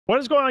What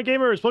is going on,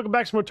 gamers? Welcome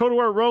back to more Total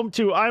War Rome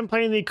 2. I'm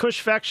playing the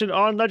Kush faction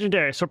on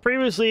Legendary. So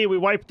previously, we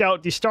wiped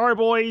out the Star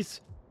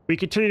Boys, we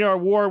continued our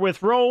war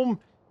with Rome,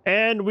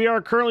 and we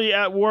are currently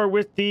at war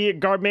with the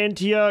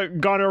Garmantia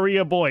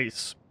Gonorrhea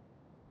Boys.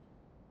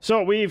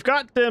 So we've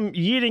got them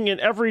yeeting in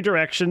every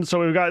direction.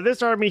 So we've got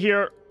this army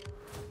here,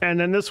 and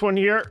then this one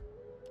here,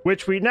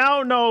 which we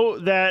now know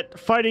that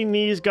fighting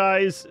these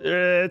guys,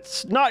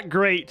 it's not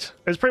great.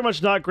 It's pretty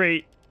much not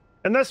great.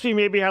 Unless we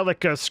maybe have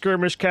like a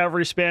skirmish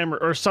cavalry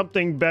spam or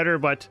something better,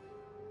 but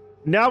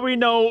now we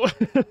know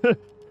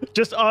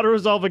just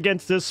auto-resolve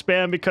against this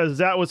spam because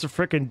that was a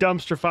freaking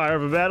dumpster fire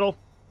of a battle.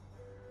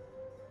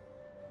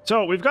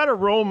 So we've got a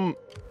Rome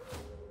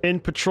in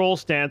patrol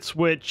stance,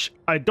 which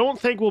I don't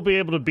think we'll be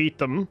able to beat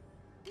them.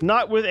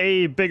 Not with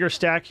a bigger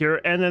stack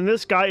here. And then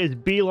this guy is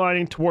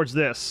beelining towards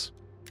this.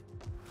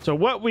 So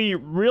what we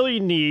really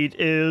need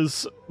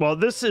is, well,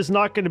 this is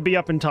not going to be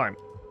up in time,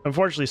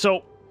 unfortunately.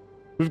 So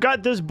we've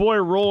got this boy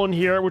rolling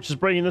here, which is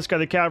bringing this guy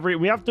the cavalry.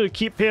 We have to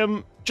keep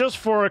him just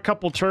for a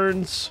couple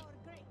turns.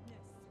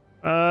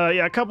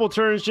 Yeah, a couple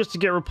turns just to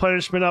get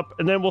replenishment up,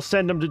 and then we'll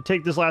send him to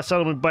take this last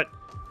settlement. But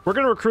we're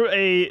going to recruit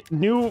a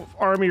new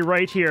army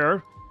right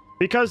here,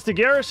 because the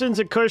garrisons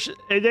at Kush,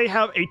 they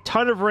have a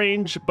ton of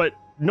range, but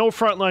no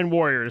frontline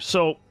warriors.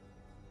 So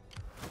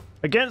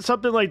against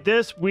something like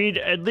this, we'd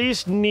at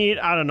least need,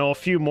 I don't know, a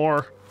few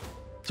more.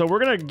 So we're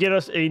going to get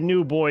us a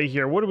new boy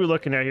here. What are we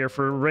looking at here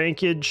for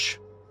rankage?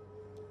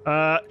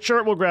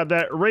 Sure, we'll grab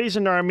that. Raise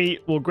an army.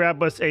 We'll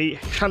grab us a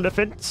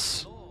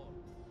elephant.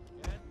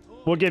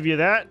 We'll give you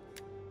that.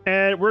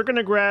 And we're going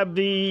to grab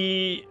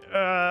the...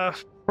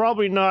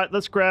 probably not.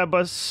 Let's grab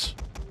us...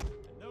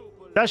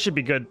 That should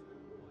be good.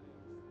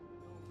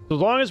 So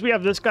as long as we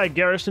have this guy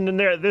garrisoned in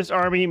there, this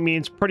army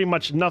means pretty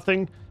much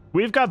nothing.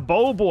 We've got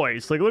bow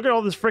boys. Like, look at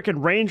all this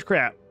freaking range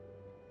crap.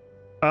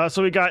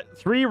 So we got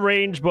 3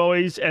 range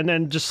boys, and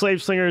then just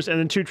slave slingers, and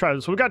then 2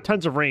 tribes. So we got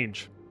tons of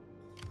range.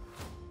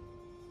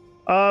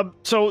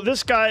 So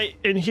this guy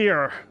in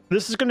here,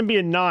 this is going to be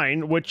a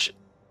 9, which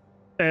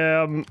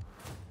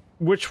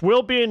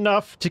will be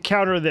enough to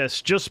counter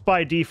this just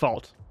by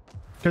default,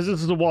 because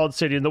this is the walled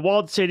city. And the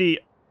walled city,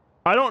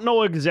 I don't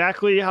know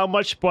exactly how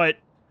much, but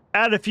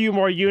add a few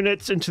more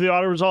units into the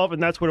auto resolve,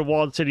 and that's what a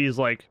walled city is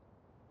like.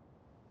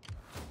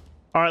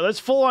 All right, let's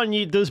full on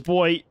yeet this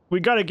boy.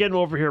 We got to get him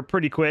over here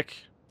pretty quick.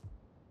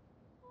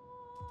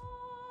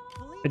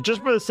 And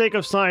just for the sake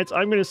of science,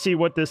 I'm going to see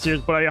what this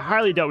is, but I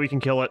highly doubt we can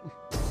kill it.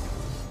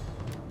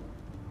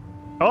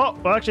 Oh,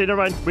 well, actually,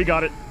 never mind. We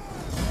got it.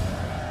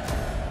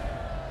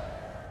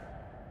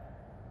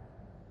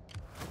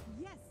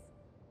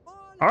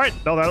 All right.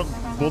 No,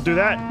 we'll do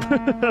that.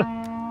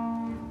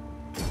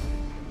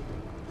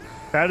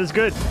 That is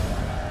good.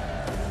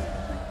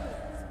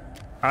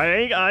 I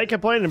ain't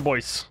complaining,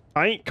 boys.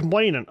 I ain't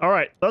complaining. All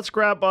right. Let's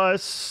grab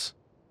us.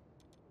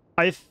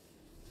 I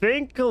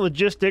think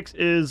logistics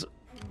is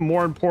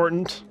more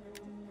important.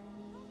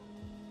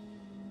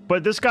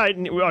 But this guy...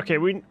 Okay,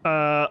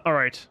 all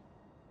right.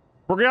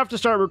 We're gonna have to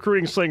start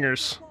recruiting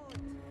slingers.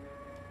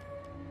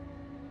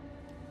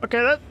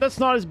 Okay, that's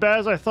not as bad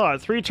as I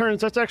thought. 3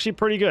 turns, that's actually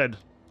pretty good.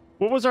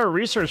 What was our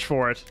research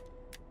for it?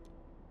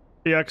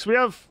 Yeah, because we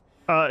have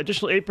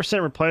additional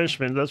 8%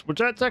 replenishment.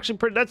 That's actually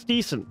pretty. That's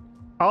decent.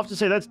 I'll have to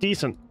say that's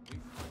decent.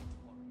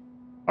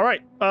 All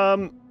right.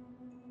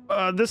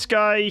 This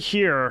guy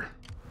here.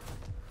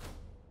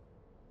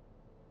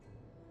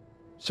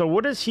 So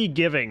what is he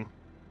giving?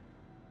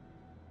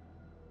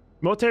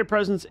 Military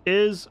presence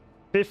is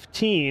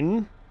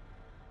 15.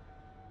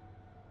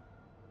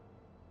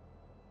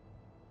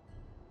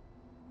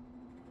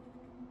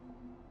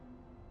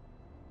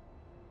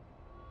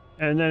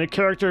 And then the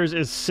characters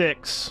is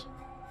 6.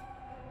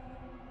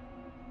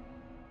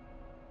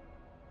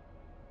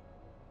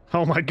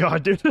 Oh my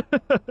god, dude.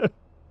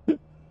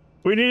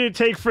 We need to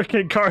take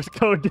freaking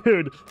Carthco,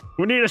 dude.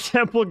 We need a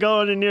temple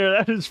going in here.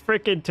 That is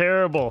freaking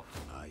terrible.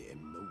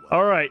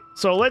 Alright,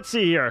 so let's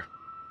see here.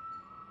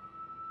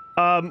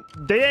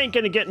 They ain't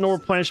gonna get no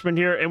replenishment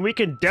here, and we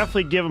can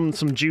definitely give them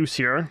some juice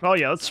here. Oh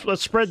yeah,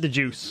 let's spread the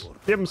juice.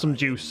 Give him some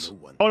juice.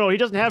 Oh no, he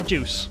doesn't have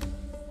juice.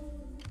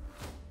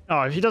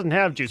 Oh, if he doesn't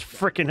have juice,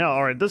 freaking hell.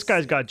 Alright, this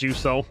guy's got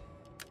juice though.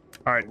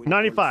 Alright,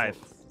 95.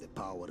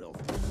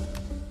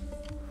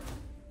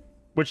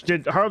 Which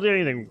did hardly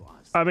anything.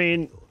 I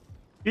mean,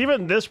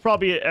 even this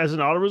probably as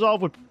an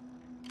auto-resolve would...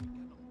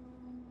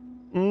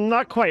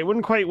 Not quite,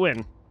 wouldn't quite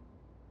win.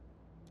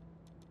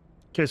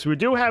 Okay, so we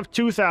do have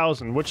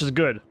 2,000, which is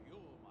good.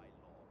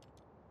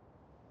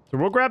 So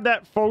we'll grab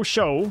that faux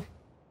show.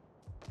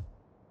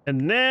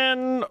 And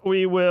then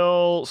we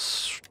will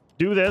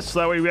do this, so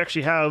that way we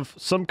actually have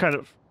some kind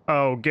of...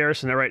 Oh,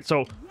 garrison there, right.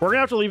 So we're going to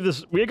have to leave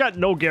this... We got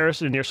no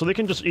garrison in here, so they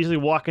can just easily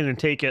walk in and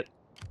take it.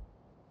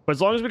 But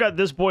as long as we got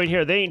this boy in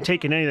here, they ain't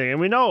taking anything. And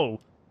we know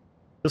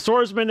the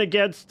swordsman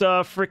against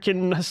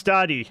frickin'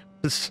 Hastati.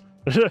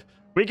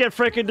 We get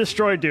frickin'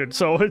 destroyed, dude.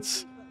 So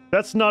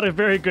that's not a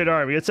very good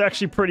army. It's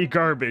actually pretty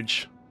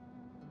garbage.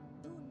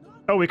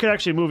 Oh, we could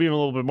actually move even a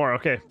little bit more.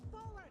 Okay.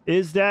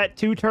 Is that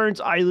 2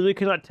 turns? I literally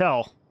cannot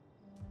tell.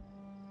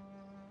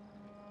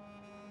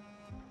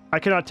 I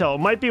cannot tell. It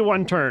might be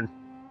 1 turn.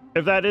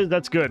 If that is,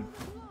 that's good.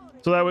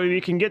 So that way we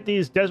can get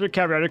these Desert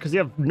Cavalry because they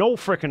have no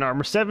freaking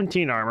armor,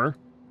 17 armor.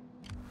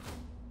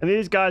 And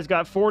these guys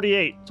got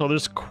 48. So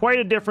there's quite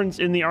a difference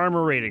in the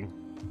armor rating.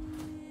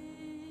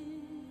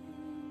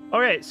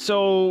 Okay,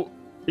 so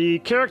the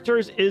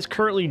characters is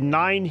currently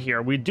 9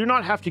 here. We do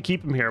not have to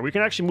keep him here. We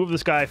can actually move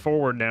this guy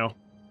forward now.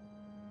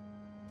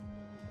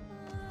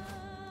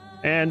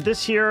 And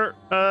this here,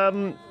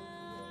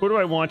 what do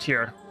I want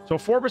here? So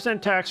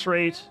 4% tax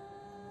rate,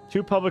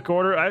 2 public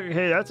order.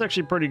 Hey, that's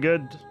actually pretty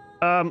good.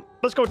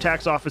 Let's go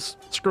tax office.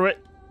 Screw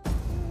it.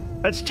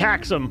 Let's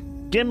tax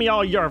them. Give me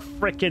all your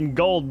frickin'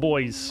 gold,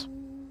 boys.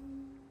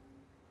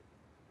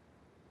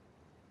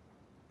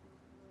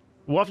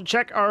 We'll have to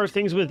check our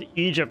things with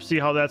Egypt, see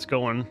how that's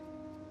going.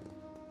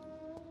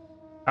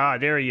 Ah,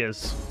 there he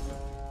is.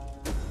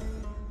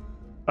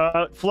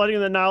 Flooding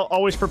in the Nile,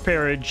 always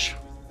preparage.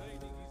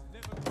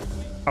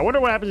 I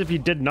wonder what happens if he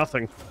did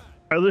nothing.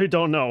 I really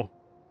don't know.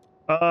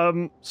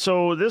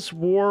 So this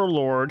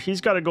warlord,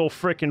 he's got to go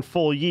frickin'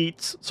 full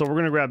yeets, so we're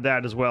gonna grab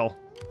that as well.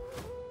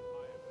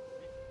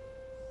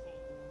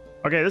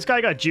 Okay, this guy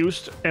got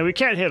juiced, and we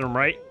can't hit him,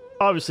 right?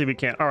 Obviously we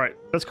can't. Alright,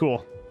 that's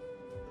cool.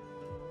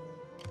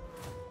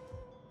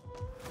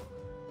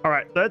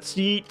 Alright, let's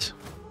yeet.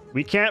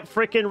 We can't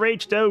frickin'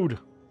 reach, dude.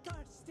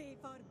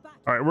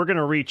 Alright, we're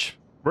gonna reach.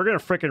 We're gonna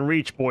frickin'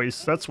 reach,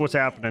 boys. That's what's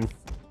happening.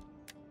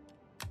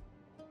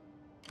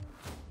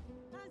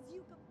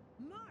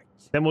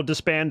 Then we'll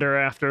disband her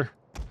after.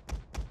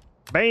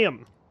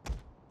 Bam!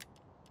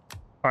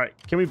 Alright,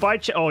 can we buy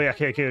oh yeah,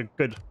 okay,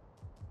 good.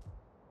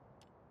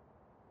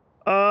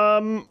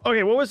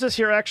 Okay, what was this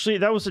here actually?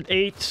 That was an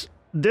 8.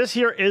 This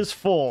here is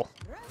full.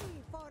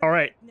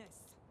 Alright.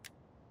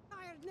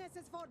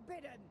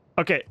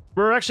 Okay,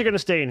 we're actually gonna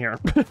stay in here.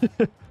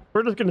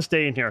 We're just gonna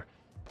stay in here.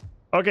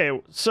 Okay,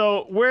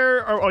 so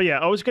where are, oh yeah,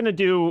 I was gonna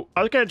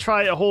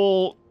try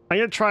I'm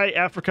gonna try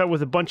Africa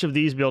with a bunch of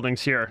these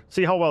buildings here.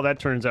 See how well that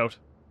turns out.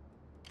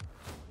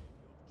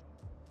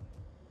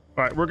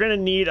 Alright, we're gonna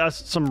need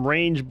us some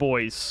range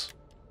boys.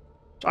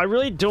 I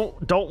really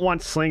don't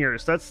want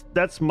slingers.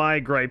 That's my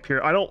gripe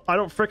here. I don't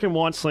freaking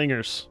want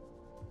slingers.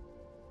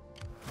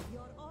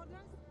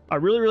 I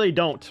really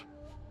don't.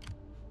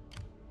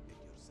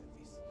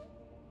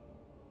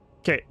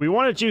 Okay, we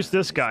want to juice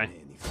this guy.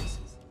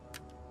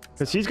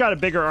 Because he's got a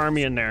bigger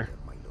army in there.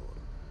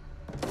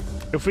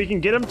 If we can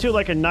get him to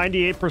like a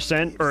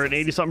 98% or an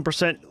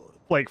 80-something%,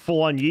 like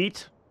full-on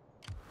yeet.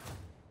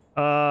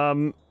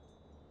 50%,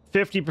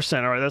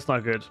 alright, that's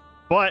not good.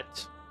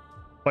 But...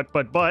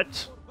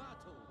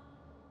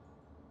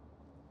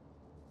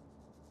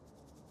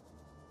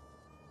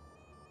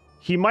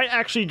 he might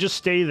actually just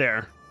stay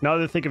there. Now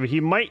that I think of it, he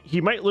might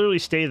literally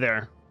stay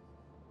there.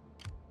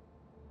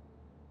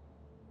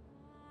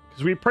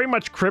 Because we pretty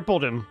much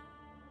crippled him.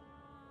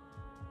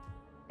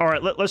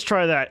 Alright, let's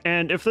try that.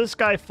 And if this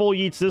guy full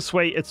yeets this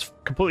way, it's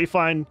completely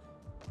fine.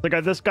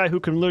 Like this guy who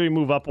can literally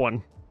move up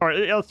one.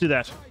 Alright, let's do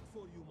that.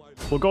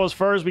 We'll go as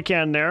far as we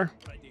can there.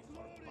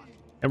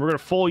 And we're going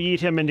to full yeet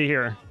him into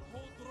here.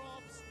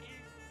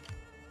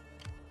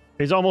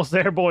 He's almost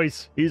there,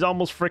 boys. He's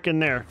almost freaking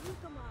there.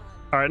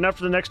 Alright, and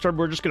after the next turn,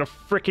 we're just going to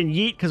freaking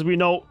yeet because we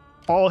know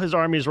all his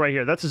army is right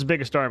here. That's his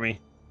biggest army.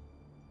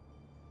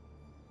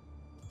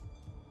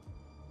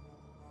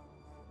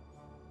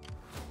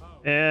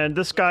 And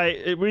this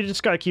guy, we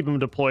just got to keep him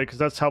deployed because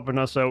that's helping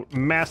us out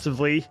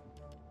massively.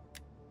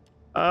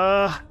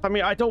 I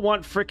mean, I don't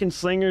want freaking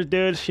slingers,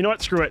 dude. You know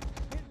what? Screw it.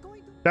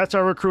 That's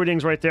our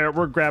recruitings right there.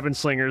 We're grabbing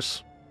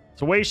slingers.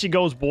 So away she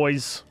goes,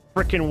 boys.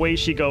 Frickin' way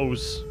she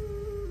goes.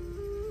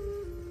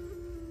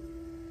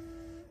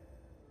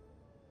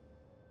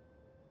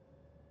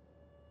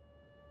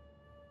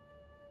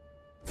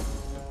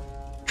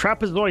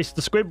 Trapezoist,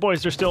 the squid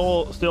boys are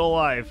still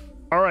alive.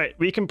 All right,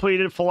 we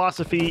completed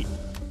philosophy,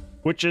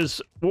 which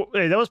is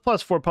hey, that was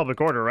 +4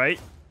 public order, right?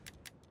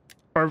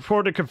 Or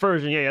reported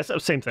conversion. Yeah, yes,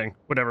 same thing.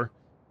 Whatever,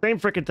 same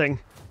freaking thing.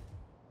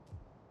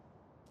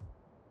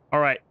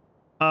 All right,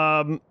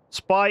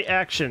 spy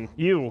action.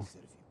 You.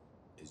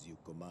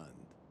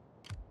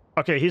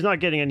 Okay, he's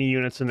not getting any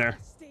units in there.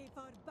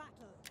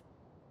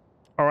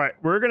 All right,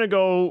 we're gonna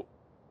go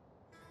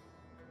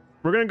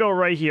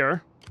right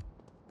here.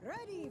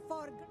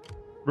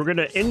 We're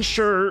gonna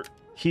ensure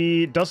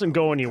he doesn't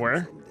go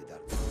anywhere.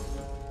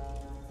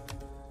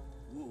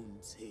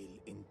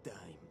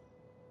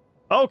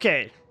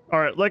 Okay.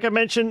 Alright, like I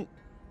mentioned,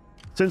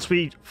 since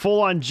we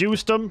full-on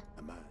juiced him,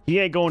 he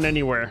ain't going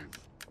anywhere.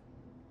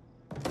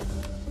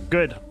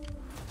 Good.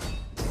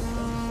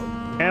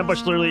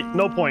 Ambush literally,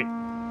 no point.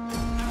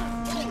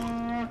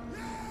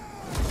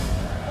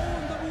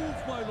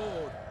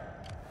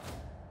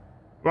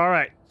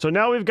 Alright, so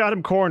now we've got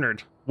him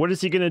cornered. What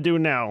is he gonna do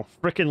now?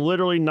 Frickin'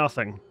 literally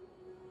nothing.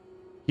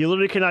 He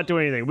literally cannot do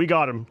anything. We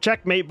got him.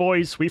 Checkmate,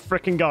 boys. We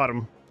frickin' got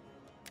him.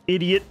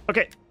 Idiot.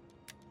 Okay.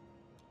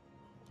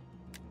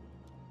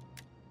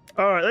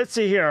 Alright, let's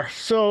see here.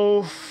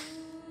 So...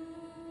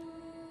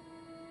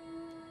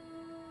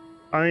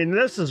 I mean,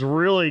 this is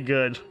really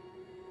good.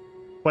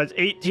 But it's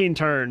 18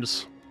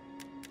 turns.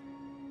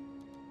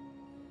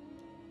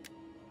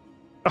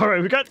 All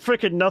right, we got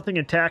freaking nothing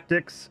in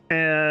tactics,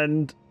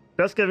 and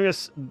that's giving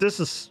us. This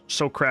is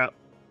so crap.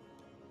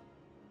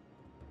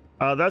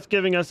 That's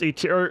giving us a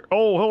tier.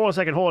 Oh, hold on a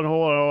second. Hold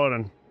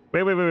on.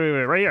 Wait.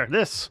 Right here.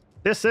 This.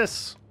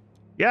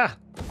 Yeah,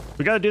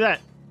 we gotta do that.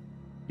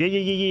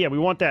 Yeah. We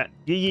want that.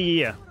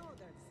 Yeah.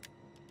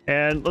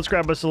 And let's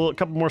grab us a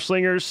couple more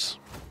slingers.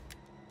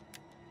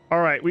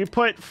 All right, we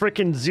put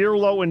freaking zero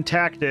low in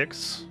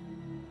tactics.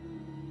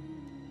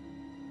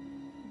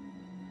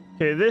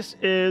 Okay, this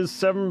is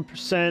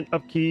 7%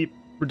 upkeep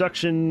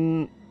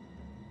reduction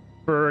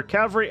for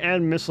cavalry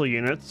and missile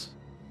units.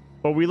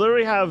 But we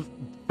literally have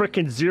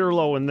freaking zero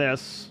low in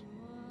this.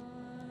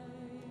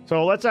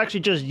 So let's actually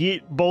just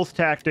yeet both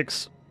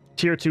tactics,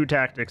 tier 2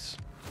 tactics.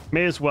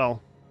 May as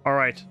well. All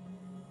right.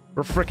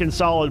 We're freaking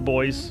solid,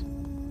 boys.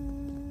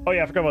 Oh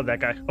yeah, I forgot about that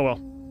guy. Oh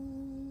well.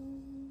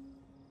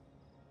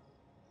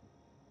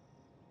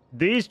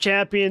 These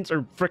champions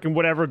are freaking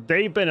whatever.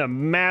 They've been a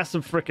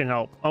massive freaking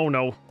help. Oh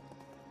no.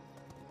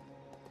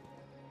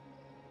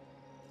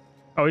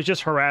 Oh, he's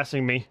just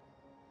harassing me.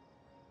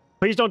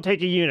 Please don't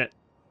take a unit.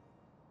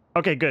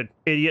 Okay, good,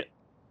 idiot.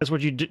 That's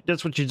what you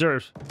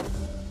deserve.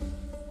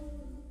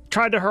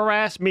 Tried to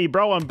harass me,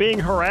 bro. I'm being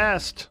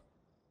harassed.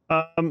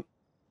 It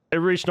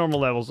reached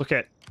normal levels.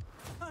 Okay.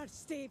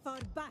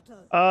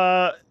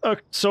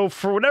 So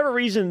for whatever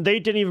reason, they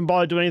didn't even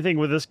bother doing anything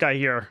with this guy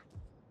here.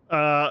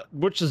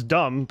 Which is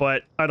dumb,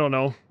 but I don't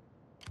know.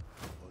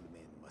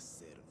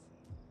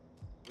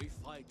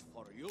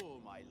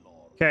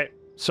 Okay,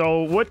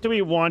 so what do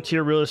we want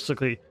here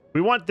realistically?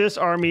 We want this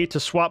army to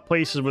swap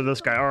places with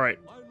this guy. All right,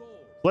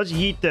 let's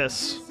yeet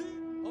this.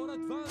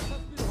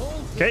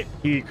 Okay,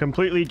 he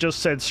completely just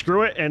said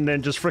screw it and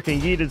then just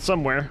freaking yeeted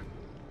somewhere.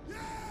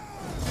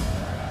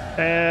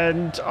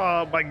 And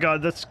oh my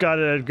god, that's got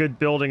a good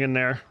building in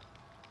there.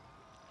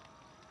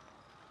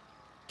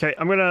 Okay,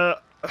 I'm gonna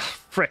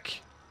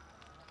frick.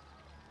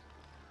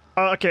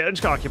 Okay, I'm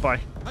just gonna occupy.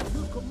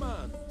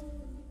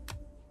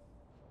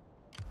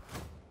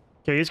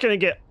 Okay, he's gonna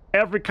get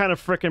every kind of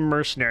freaking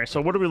mercenary.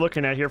 So what are we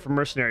looking at here for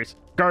mercenaries?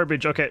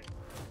 Garbage. Okay.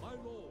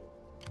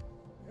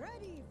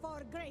 Ready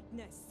for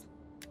greatness.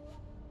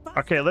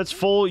 Okay, let's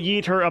full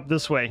yeet her up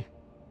this way.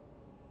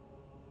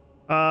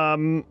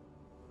 I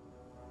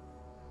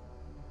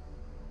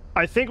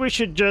think we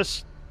should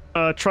just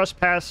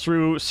trespass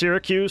through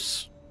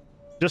Syracuse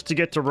just to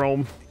get to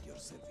Rome.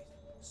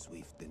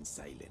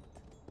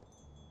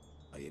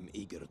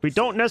 We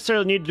don't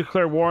necessarily need to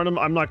declare war on them.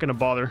 I'm not going to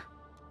bother.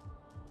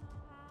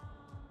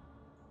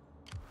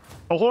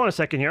 Oh, hold on a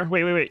second here.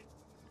 Wait.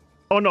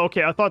 Oh no,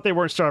 okay. I thought they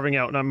weren't starving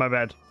out. No, my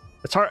bad.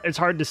 It's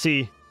hard to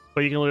see,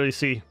 but you can literally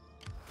see.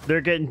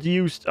 They're getting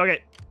used.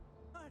 Okay.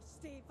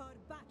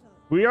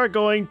 We are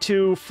going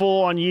to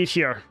full on yeet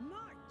here.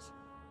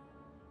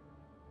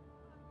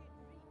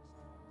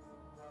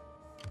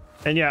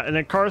 And yeah, and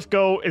then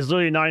Carthgo is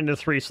literally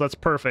 9-3, so that's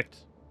perfect.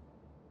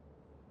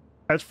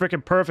 That's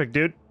freaking perfect,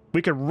 dude.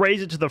 We could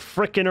raise it to the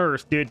freaking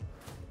earth, dude.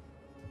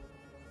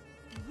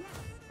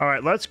 All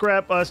right, let's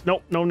grab us.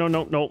 Nope,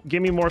 no.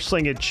 Give me more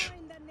slingage.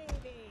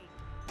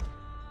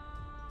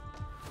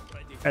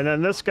 And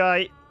then this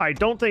guy, I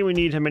don't think we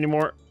need him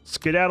anymore.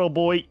 Skedaddle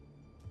boy.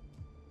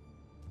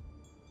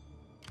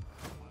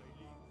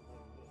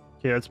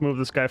 Okay, let's move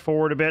this guy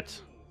forward a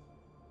bit.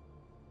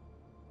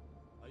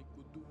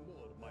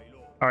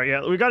 All right,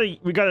 yeah, we gotta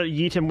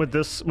yeet him with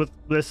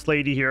this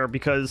lady here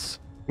because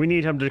we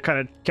need him to kind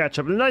of catch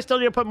up. And I still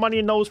need to put money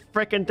in those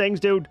frickin' things,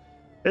 dude.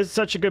 It's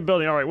such a good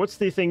building. All right, what's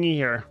the thingy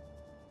here?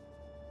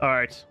 All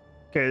right,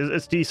 okay,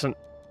 it's decent,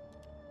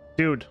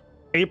 dude.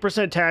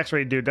 8% tax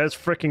rate, dude. That's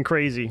freaking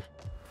crazy.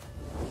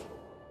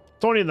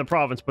 It's only in the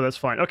province, but that's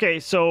fine. Okay,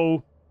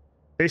 so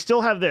they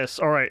still have this.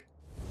 All right,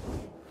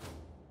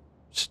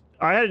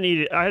 I had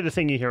a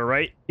thingy here,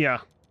 right? Yeah.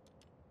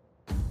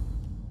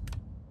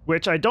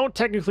 Which I don't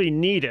technically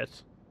need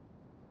it.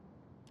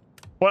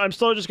 But I'm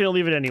still just going to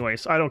leave it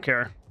anyways. I don't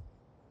care.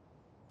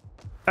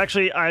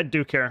 Actually, I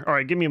do care.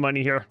 Alright, give me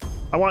money here.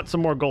 I want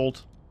some more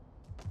gold.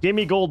 Give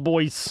me gold,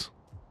 boys.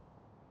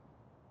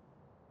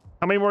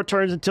 How many more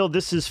turns until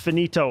this is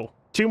finito?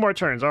 2 more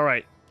turns,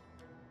 alright.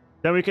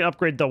 Then we can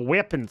upgrade the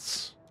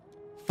weapons.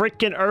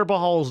 Freaking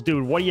herbivores,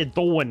 dude. What are you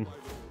doing?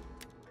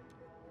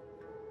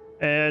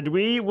 And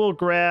we will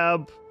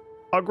grab...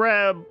 I'll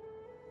grab...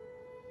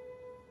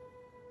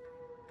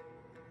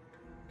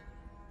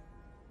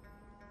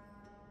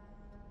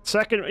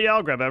 Second, yeah,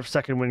 I'll grab that for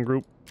second win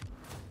group.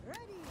 Ready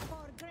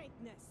for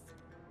greatness.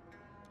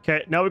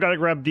 Okay, now we gotta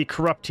grab the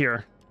corrupt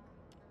here.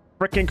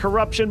 Frickin'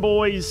 corruption,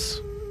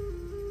 boys.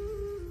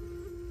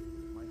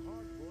 My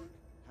hard work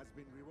has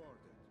been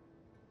rewarded.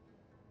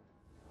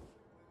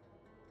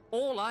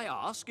 All I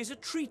ask is a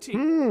treaty.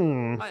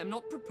 I am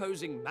not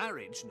proposing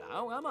marriage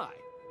now, am I?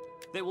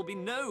 There will be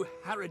no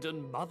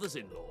Harridan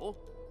mothers-in-law.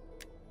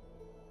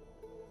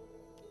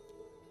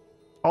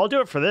 I'll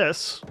do it for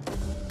this.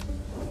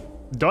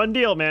 Done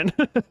deal, man.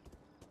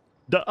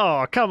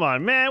 Oh, come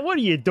on, man. What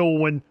are you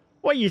doing?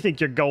 Where do you think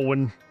you're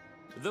going?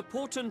 The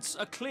portents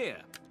are clear.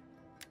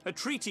 A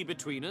treaty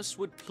between us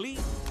would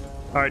please.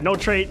 All right, no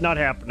trade, not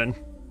happening.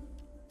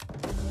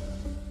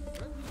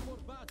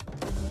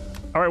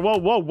 All right, whoa,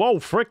 whoa, whoa,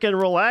 frickin'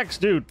 relax,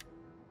 dude.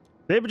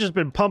 They've just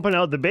been pumping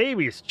out the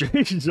babies.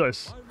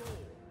 Jesus.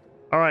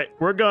 All right,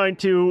 we're going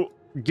to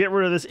get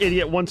rid of this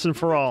idiot once and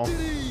for all.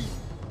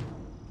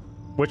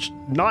 Which,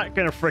 not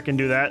gonna frickin'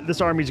 do that.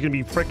 This army's gonna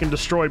be frickin'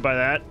 destroyed by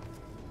that.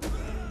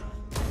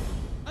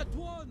 At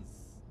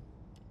once.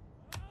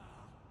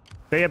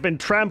 They have been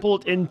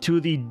trampled into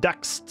the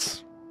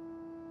dust.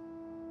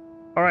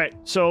 All right,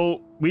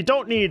 so we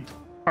don't need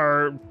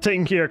our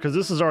thing here because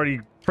this is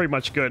already pretty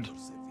much good.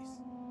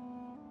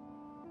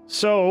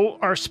 So,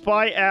 our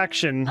spy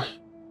action.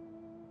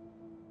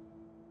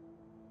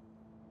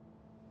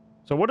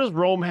 So what does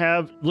Rome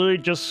have? Literally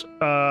just,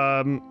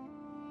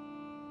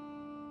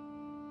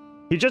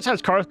 he just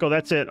has Carthage,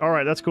 that's it.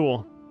 Alright, that's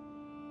cool.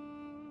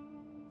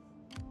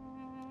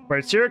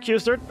 Right,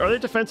 Syracuse, are they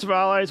defensive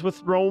allies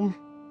with Rome?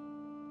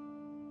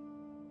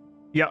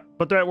 Yeah,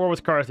 but they're at war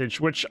with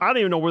Carthage, which I don't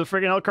even know where the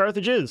friggin' hell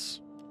Carthage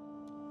is.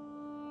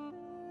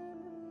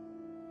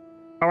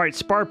 Alright,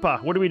 Sparta,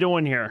 what are we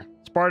doing here?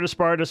 Sparta,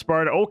 Sparta,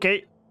 Sparta.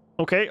 Okay.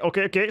 Okay,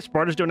 okay, okay.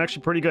 Sparta's doing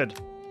actually pretty good.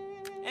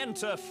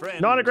 Enter friend.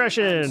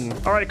 Non-aggression.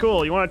 All right,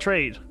 cool. You want to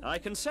trade? I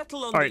can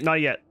settle on. All right, not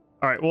yet.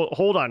 All right, well,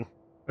 hold on.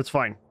 That's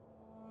fine.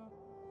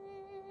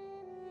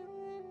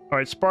 All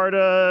right,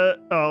 Sparta.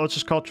 Let's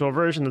just cultural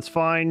aversion. That's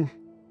fine.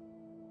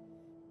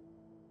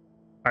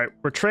 All right,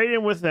 we're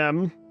trading with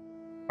them.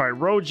 All right,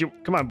 Rhodes, you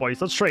come on,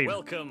 boys. Let's trade.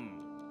 Welcome.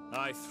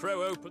 I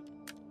throw open.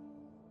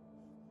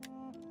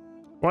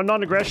 Want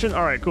non-aggression?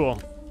 All right,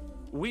 cool.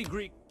 We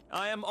Greek.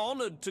 I am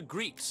honored to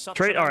greet such.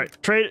 Trade. All right,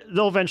 trade.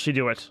 They'll eventually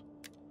do it.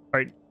 All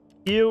right.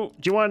 Do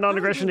you want a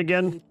non-aggression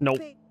again? Nope.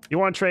 You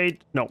want to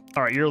trade? No.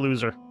 All right, you're a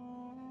loser.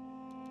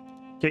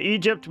 Okay,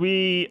 Egypt,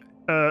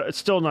 it's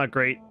still not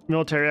great.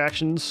 Military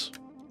actions.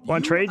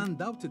 Want to trade?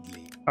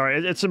 Undoubtedly. All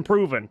right, it's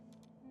improving.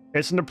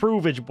 It's an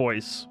improvage,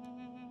 boys.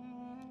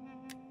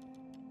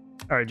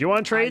 All right, do you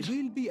want to trade? I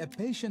will be a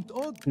patient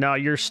order. No,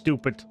 you're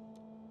stupid.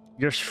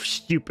 You're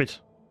stupid.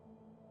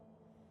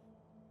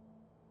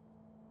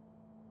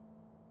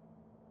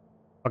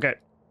 Okay.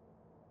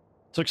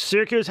 So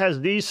Syracuse has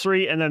these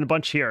three and then a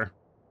bunch here.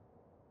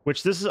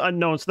 Which this is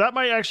unknown. So that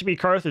might actually be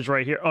Carthage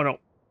right here. Oh, no.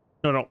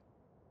 No, no.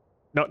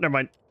 No, never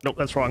mind. Nope,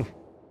 that's wrong.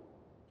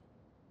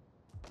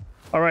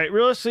 Alright,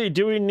 realistically,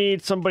 do we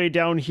need somebody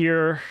down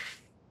here?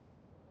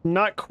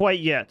 Not quite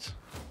yet.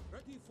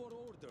 Ready for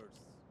orders.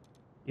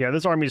 Yeah,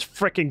 this army is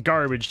freaking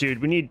garbage,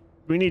 dude. We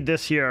need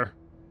this here.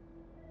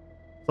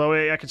 So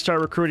I can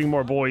start recruiting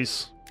more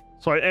boys.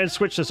 So and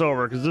switch this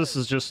over, because this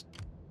is just...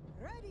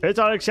 It's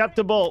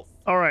unacceptable.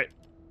 Alright.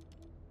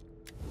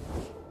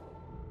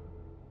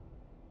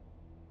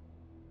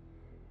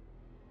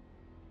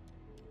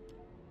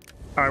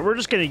 Alright, we're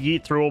just gonna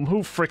yeet through them.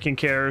 Who freaking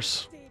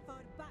cares?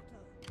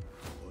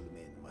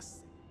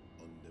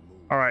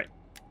 Alright.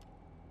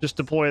 Just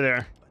deploy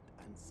there.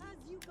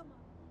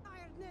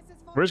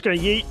 We're just gonna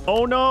yeet.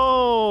 Oh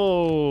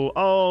no!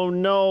 Oh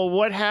no,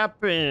 what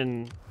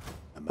happened?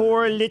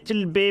 Poor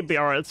little baby.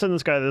 Alright, let's send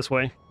this guy this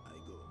way.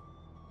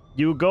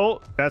 You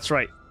go. That's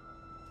right.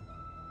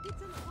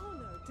 It's an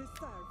honor to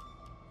serve.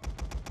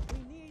 We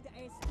need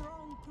a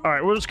strong crew.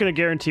 Alright, we're just gonna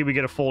guarantee we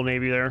get a full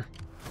navy there.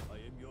 I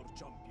am your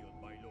champion,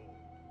 my lord.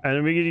 And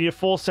then we need to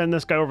full send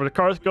this guy over to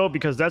Carthage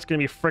because that's gonna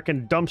be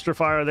frickin' dumpster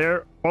fire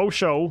there. Oh,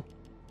 show.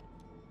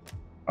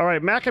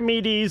 Alright,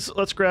 Machamedes,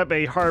 let's grab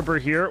a harbor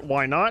here.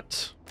 Why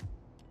not?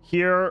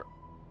 Here.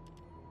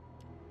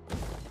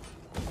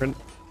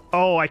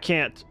 Oh, I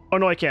can't. Oh,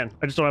 no, I can.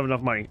 I just don't have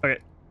enough money.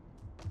 Okay.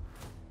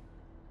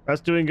 That's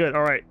doing good.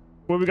 Alright.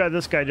 What we got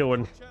this guy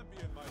doing?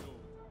 Champion, my lord.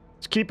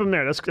 Let's keep him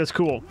there. That's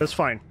cool. That's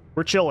fine.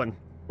 We're chilling.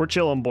 We're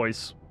chilling,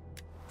 boys.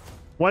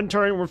 One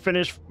turn, we're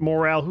finished.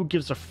 Morale. Who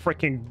gives a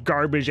freaking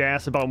garbage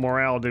ass about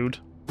morale, dude?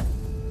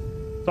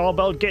 It's all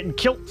about getting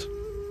killed.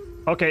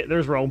 Okay,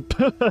 there's Rome.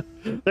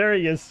 There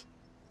he is.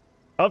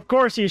 Of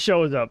course he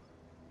shows up.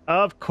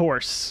 Of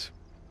course.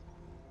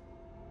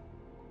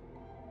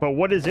 But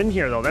what is in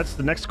here, though? That's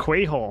the next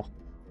quay hole.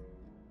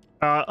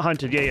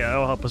 Hunted. Yeah,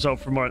 that'll help us out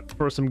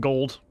for some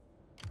gold.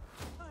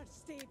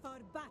 First day for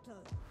battle.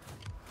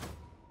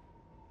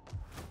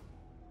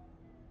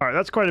 Alright,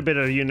 that's quite a bit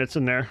of units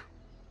in there.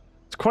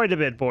 It's quite a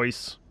bit,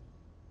 boys.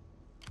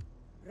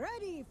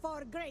 Ready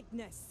for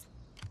greatness.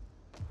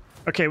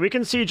 Okay, we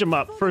can siege them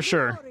up, for the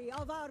sure. glory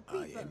of our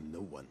I people. am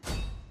no one.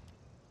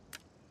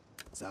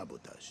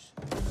 Sabotage.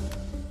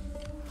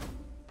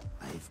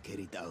 I've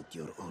carried out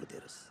your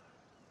orders.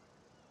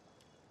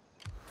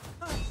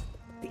 First,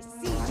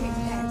 besieging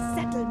their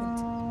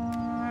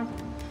settlement.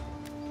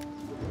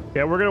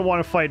 Yeah, we're gonna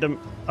want to fight them.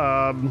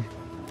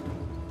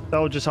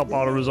 That'll just help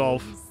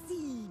auto-resolve.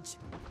 Siege.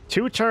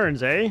 2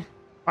 turns, eh?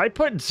 I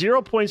put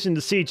 0 points into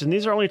siege, and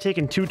these are only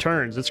taking 2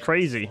 turns. It's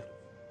crazy.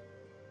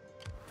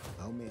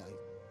 How may I?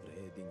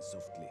 Treading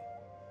softly.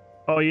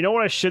 Oh, you know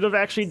what I should have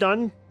actually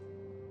done?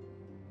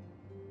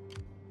 We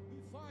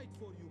fight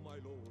for you, my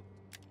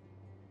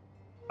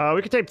lord.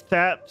 We could take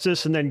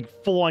Thapsus and then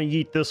full-on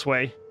yeet this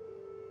way.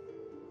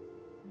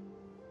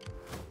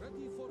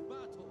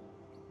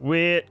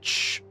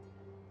 which...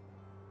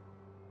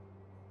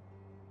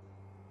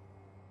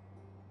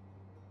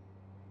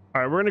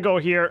 All right, we're gonna go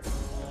here,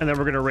 and then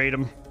we're gonna raid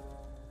him.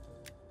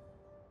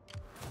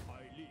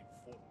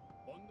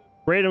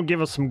 Raid him,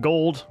 give us some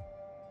gold.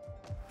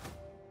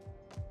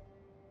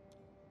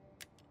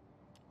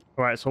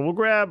 All right, so we'll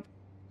grab...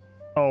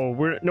 Oh,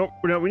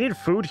 we need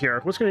food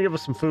here. What's gonna give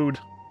us some food?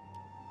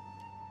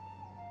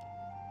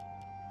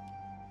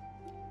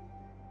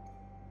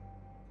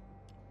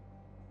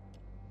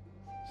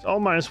 It's all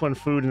 -1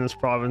 food in this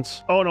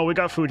province. Oh no, we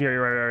got food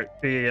here. Right.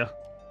 Yeah.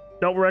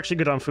 No, we're actually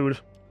good on food.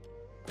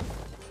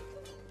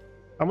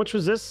 How much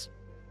was this?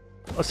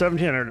 Oh,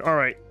 1,700. All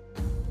right.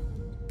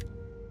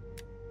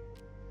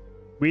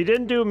 We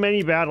didn't do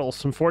many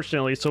battles,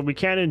 unfortunately, so we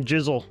can't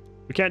jizzle.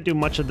 We can't do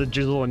much of the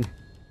jizzling.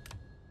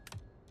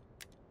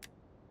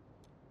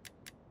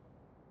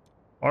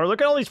 Or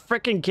look at all these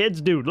freaking kids,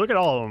 dude. Look at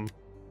all of them.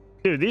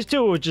 Dude, these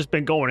two have just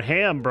been going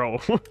ham, bro.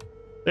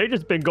 They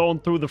just been going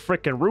through the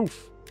freaking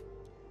roof.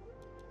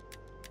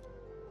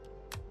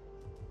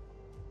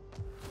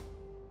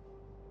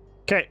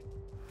 Okay.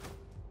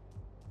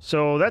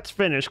 So that's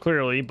finished,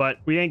 clearly, but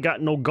we ain't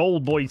got no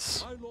gold,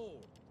 boys. My lord.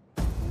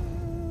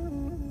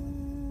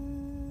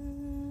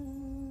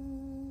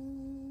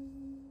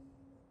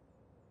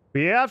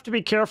 We have to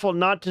be careful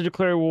not to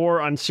declare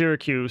war on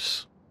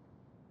Syracuse.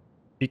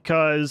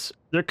 Because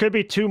there could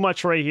be too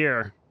much right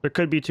here. There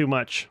could be too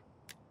much.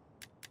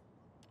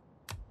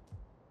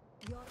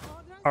 Your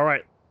orders? All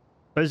right.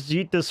 Let's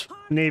eat this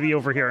Hard navy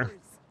over here.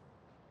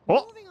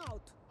 orders. Oh! Moving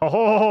out.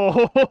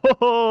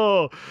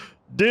 Oh,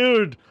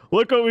 dude,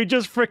 look what we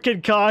just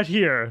freaking caught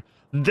here.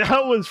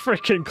 That was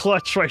freaking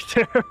clutch right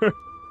there.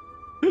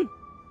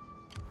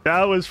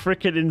 That was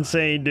freaking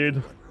insane,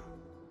 dude.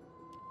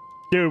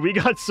 Dude, we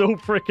got so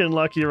freaking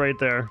lucky right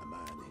there.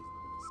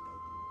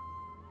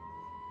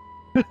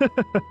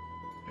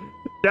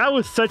 That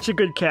was such a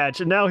good catch,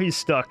 and now he's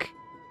stuck.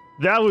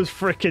 That was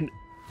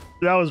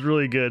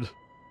really good.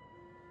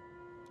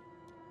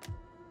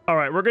 All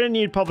right, we're gonna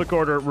need public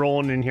order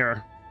rolling in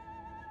here.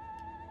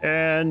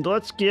 And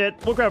we'll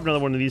grab another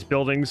one of these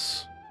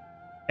buildings.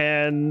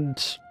 And...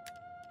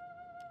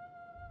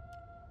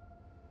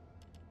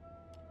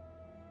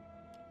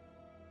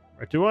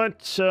 I do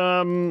want,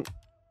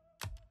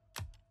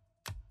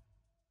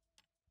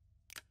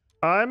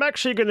 I'm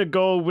actually gonna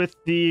go with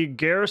the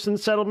garrison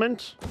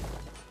settlement.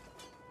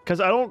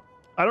 Because I don't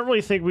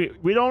really think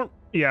we don't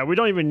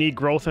even need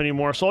growth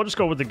anymore, so I'll just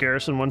go with the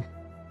garrison one.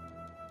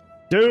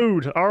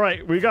 Dude,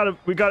 alright, we got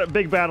a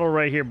big battle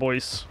right here,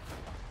 boys.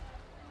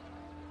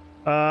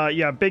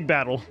 Yeah, big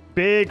battle.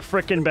 Big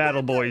frickin'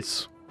 battle,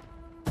 boys.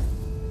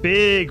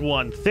 Big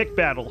one. Thick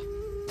battle.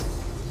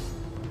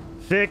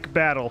 Thick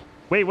battle.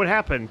 Wait, what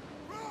happened?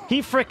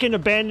 He frickin'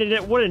 abandoned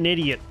it. What an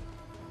idiot.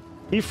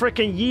 He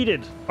frickin'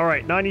 yeeted.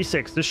 Alright,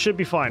 96. This should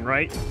be fine,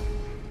 right?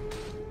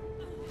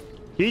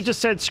 He just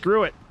said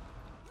screw it.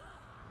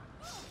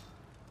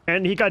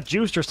 And he got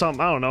juiced or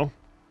something. I don't know.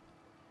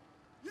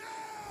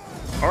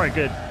 Alright,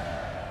 good.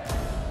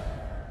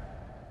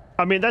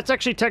 I mean, that's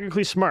actually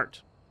technically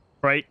smart.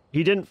 Right?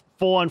 He didn't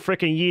full-on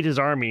frickin' yeet his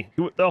army.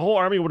 The whole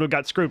army would have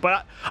got screwed.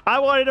 But I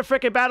wanted a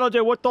frickin' battle,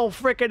 dude. What the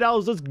frickin' hell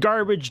is this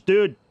garbage,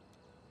 dude?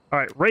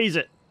 Alright, raise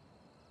it.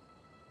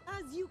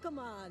 As you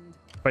command.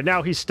 But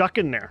now he's stuck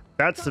in there.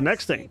 That's the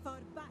next thing.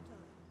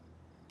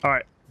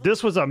 Alright,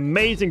 this was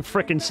amazing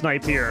frickin'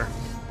 snipe here.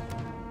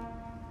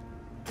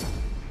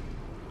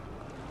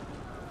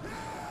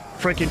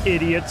 Frickin'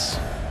 idiots.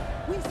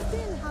 We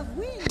still have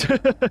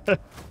wind.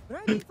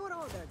 Ready for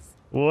orders.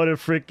 What a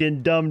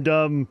frickin'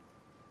 dum-dum.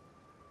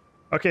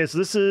 Okay, so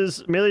this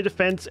is melee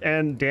defense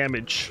and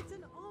damage. It's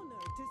an honor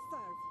to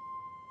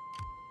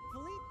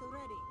serve. Fleet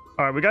ready.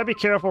 Alright, we gotta be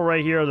careful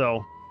right here,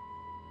 though.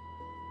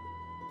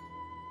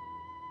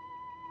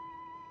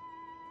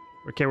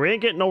 Okay, we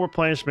ain't getting no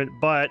replenishment,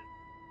 but...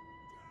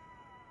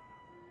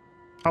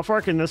 How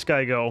far can this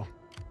guy go?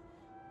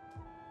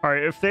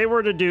 Alright, if they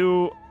were to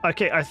do...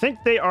 Okay, I think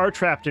they are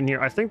trapped in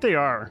here. I think they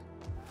are.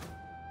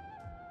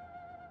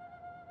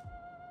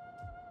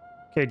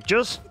 Okay,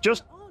 just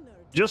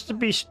to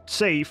be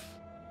safe.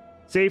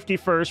 Safety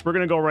first, we're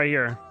gonna go right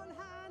here.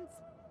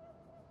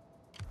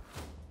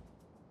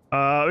 All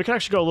hands. We can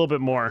actually go a little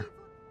bit more.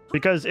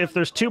 Because if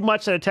there's too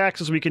much that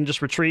attacks us, we can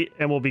just retreat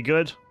and we'll be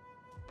good.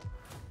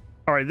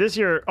 Alright, this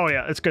here... Oh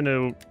yeah, it's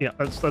gonna... Yeah,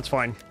 that's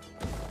fine.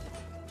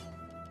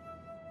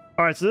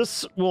 Alright, so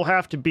this will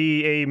have to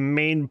be a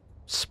main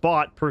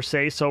spot, per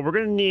se. So we're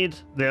gonna need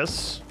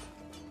this.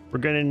 We're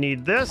gonna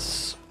need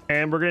this.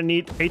 And we're gonna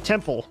need a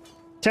temple.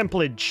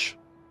 Templage.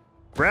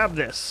 Grab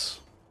this.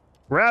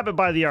 Grab it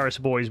by the arse,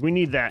 boys. We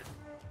need that.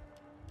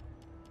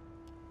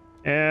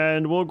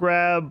 And we'll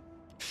grab...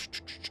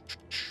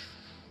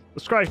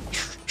 Let's try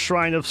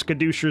Shrine of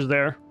Skadushers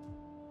there.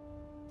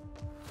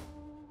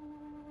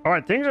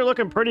 Alright, things are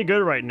looking pretty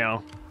good right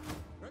now.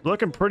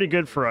 Looking pretty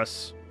good for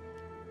us.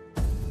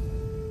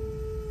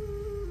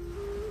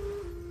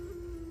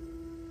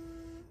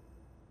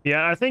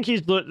 Yeah, I think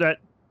that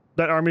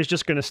army's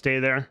just gonna stay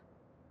there.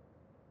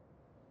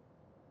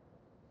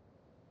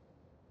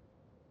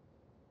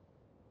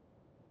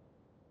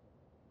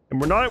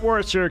 we're not at war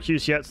at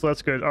Syracuse yet, so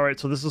that's good. All right,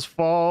 so this is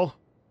fall.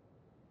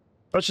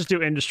 Let's just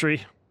do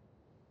industry.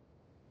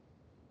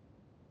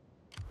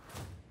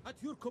 At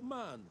your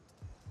command.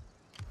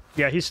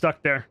 Yeah, he's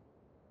stuck there.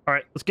 All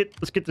right, let's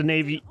get the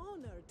Navy.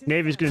 Honor to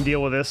Navy's serve. gonna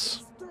deal with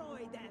this.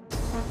 Destroy them.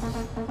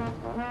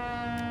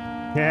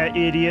 Yeah,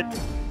 idiot.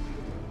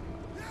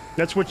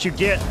 That's what you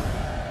get.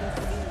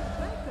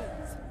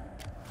 Weapons.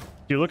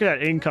 Dude, look at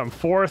that income.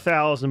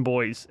 4,000,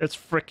 boys. It's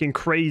freaking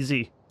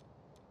crazy.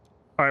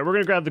 All right, we're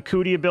gonna grab the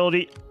Cootie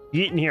ability.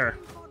 Yeet in here.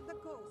 For the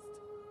coast.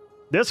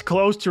 This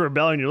close to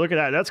rebellion. You look at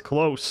that. That's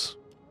close.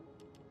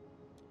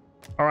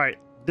 All right,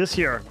 this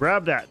here.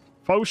 Grab that.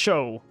 Faux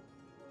show.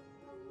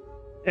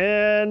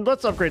 And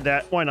let's upgrade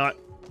that. Why not?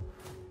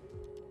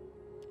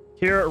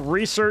 Here,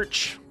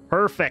 research.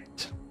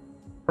 Perfect.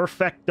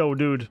 Perfecto,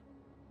 dude.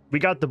 We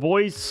got the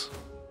boys.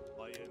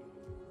 I am.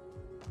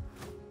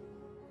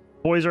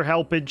 Boys are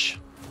helpage.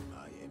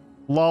 I am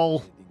Lol.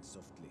 heading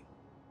softly.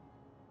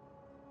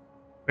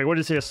 Wait, what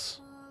is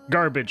this?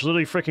 Garbage.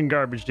 Literally freaking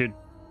garbage, dude.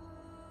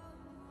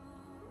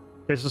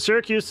 Okay, so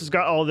Syracuse has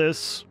got all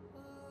this.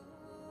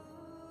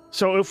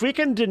 So if we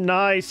can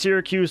deny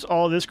Syracuse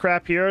all this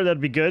crap here,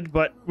 that'd be good.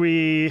 But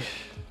we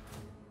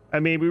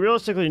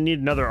realistically need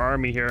another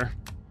army here.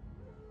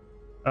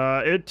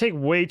 It'd take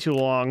way too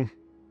long.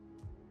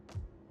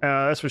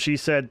 That's what she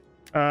said.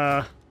 What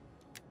are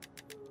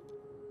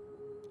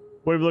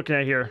we looking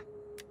at here?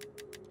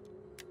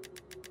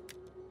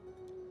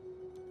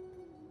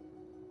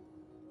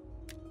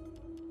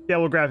 Yeah,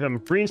 we'll grab him.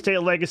 Green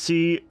State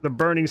Legacy, the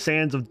Burning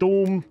Sands of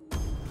Doom.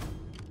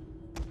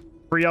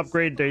 Free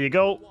upgrade, there you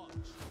go.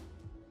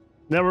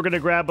 Then we're gonna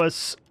grab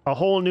us a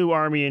whole new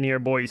army in here,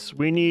 boys.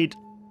 We need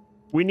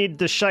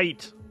the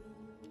shite.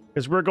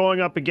 Because we're going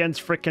up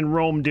against frickin'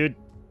 Rome, dude.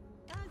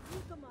 As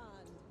you command.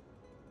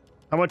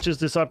 How much is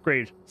this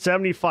upgrade?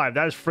 75.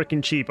 That is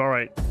freaking cheap. All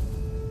right.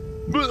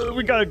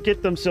 We gotta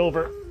get them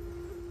silver.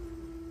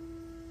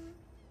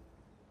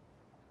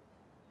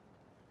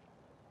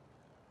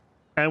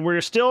 And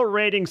we're still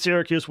raiding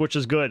Syracuse, which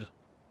is good.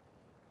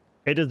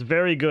 It is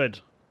very good.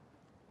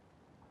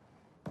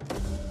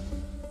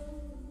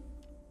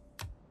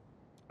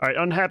 All right,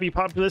 unhappy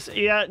populace.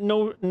 Yeah,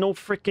 no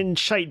freaking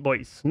shite,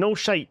 boys. No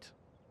shite.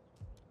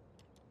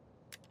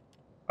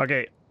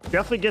 Okay,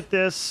 definitely get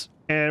this,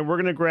 and we're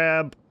gonna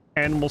grab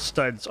animal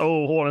studs.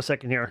 Oh, hold on a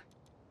second here.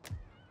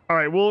 All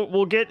right,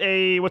 we'll get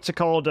a what's it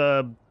called?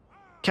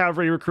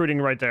 Cavalry recruiting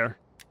right there.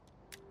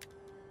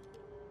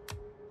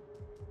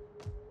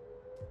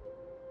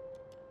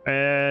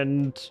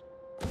 And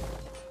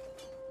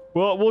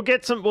we'll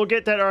get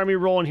that army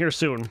rolling here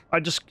soon. I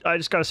just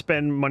gotta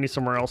spend money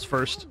somewhere else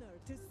first. Honor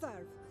to serve.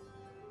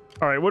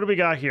 All right, what do we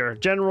got here?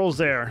 General's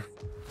there.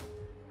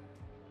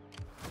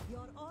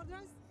 Your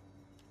orders.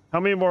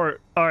 How many more?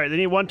 All right, they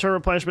need one turn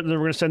replenishment, and then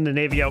we're gonna send the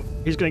Navy out.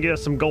 He's gonna get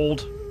us some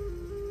gold.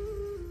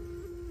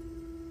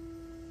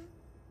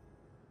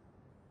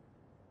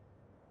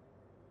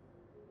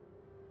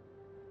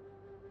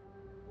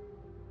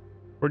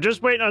 We're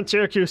just waiting on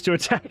Syracuse to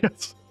attack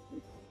us.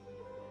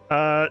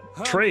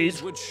 Trade.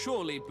 Hermes would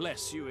surely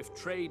bless you if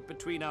trade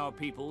between our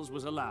peoples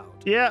was allowed.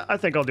 Yeah, I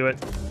think I'll do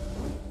it.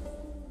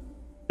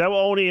 That will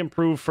only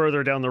improve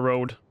further down the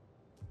road.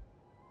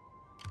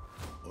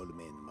 All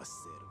men must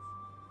serve.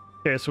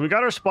 Okay, so we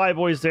got our spy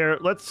boys there.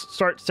 Let's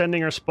start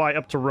sending our spy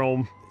up to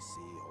Rome. The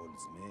sea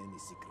holds many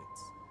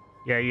secrets.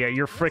 Yeah,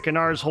 your frickin'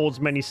 ours holds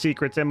many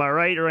secrets. Am I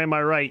right or am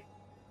I right?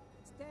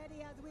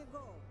 Steady as we go.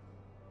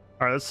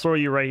 All right, let's throw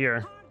you right here.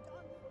 Hard on.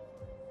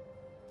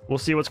 We'll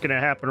see what's gonna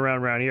happen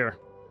around here.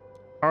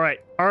 All right,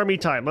 army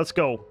time. Let's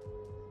go.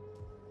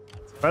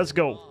 Let's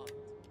go.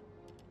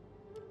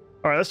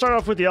 All right, let's start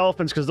off with the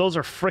elephants because those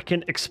are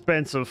freaking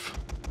expensive.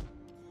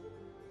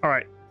 All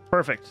right,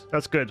 perfect.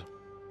 That's good.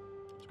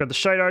 Let's got the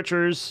shite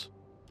archers.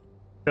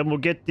 Then we'll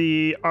get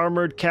the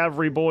armored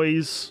cavalry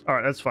boys. All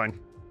right, that's fine.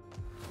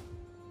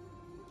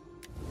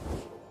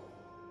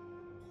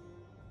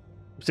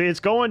 See,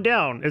 it's going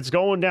down. It's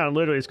going down.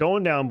 Literally, it's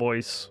going down,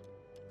 boys.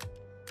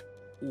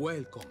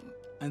 Welcome.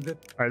 And the All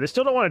right, they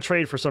still don't want to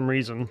trade for some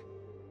reason.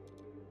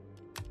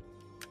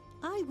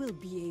 I will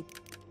be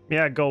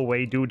Yeah, go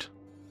away, dude.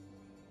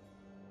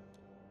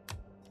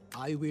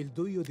 I will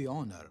do you the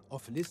honor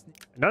of listening.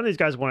 None of these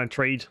guys want to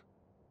trade.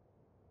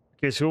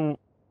 Okay, so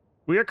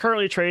we are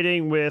currently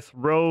trading with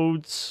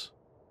Rhodes.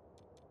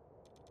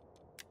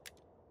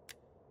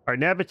 All right,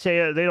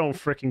 Nabatea, they don't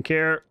freaking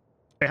care.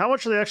 Hey, how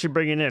much are they actually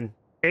bringing in?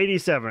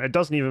 87. It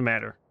doesn't even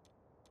matter.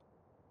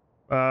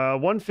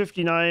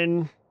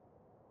 159,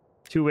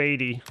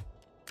 280.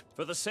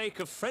 For the sake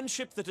of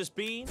friendship that has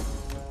been,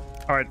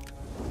 All right,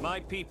 my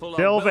people are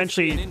They'll wealthy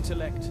eventually- in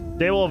intellect.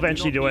 they will and do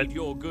eventually not do it. need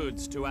your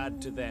goods to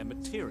add to their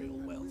material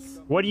wealth.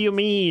 What do you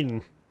mean?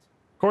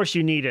 Of course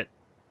you need it.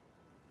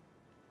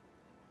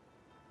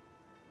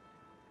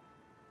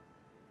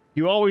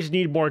 You always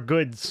need more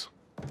goods.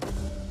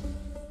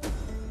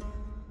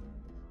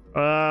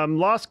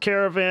 Lost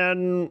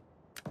caravan.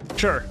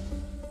 Sure.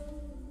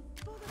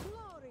 for the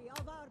glory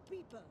of our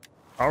people.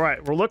 All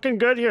right, we're looking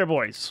good here,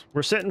 boys.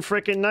 We're sitting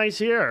freaking nice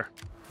here.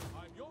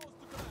 I'm yours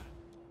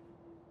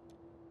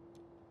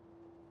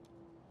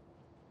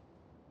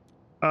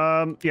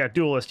Yeah,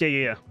 duelist.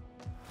 Yeah.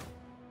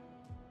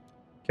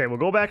 Okay, we'll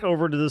go back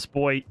over to this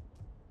boy.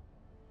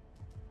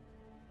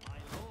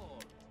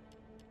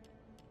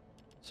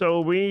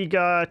 So we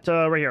got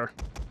right here,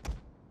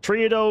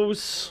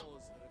 Triodos.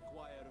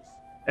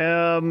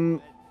 Yeah,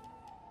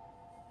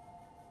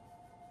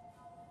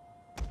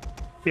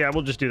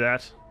 we'll just do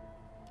that.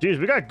 Jeez,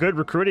 we got good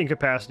recruiting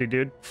capacity,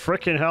 dude.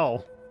 Frickin'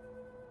 hell.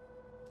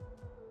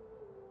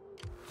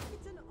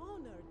 It's an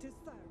honor to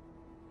serve.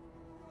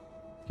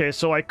 Okay,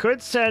 so I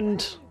could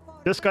send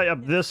this guy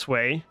up this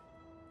way.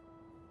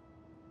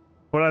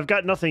 But I've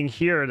got nothing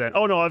here then.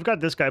 Oh no, I've got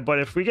this guy, but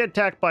if we get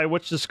attacked by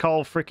what's this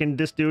called, frickin'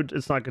 this dude,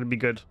 it's not gonna be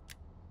good.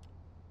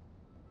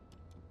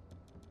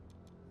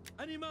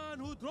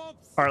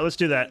 Alright, let's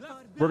do that.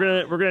 We're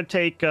gonna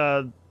take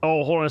oh,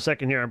 hold on a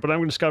second here, but I'm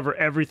gonna discover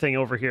everything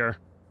over here.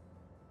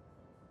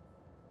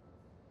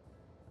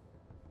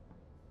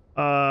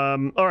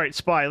 Alright,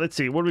 spy, let's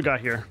see, what do we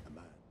got here?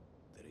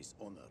 There is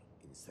honor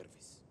in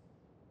service.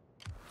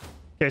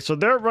 Okay, so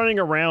they're running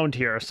around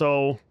here,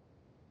 so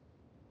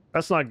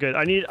that's not good.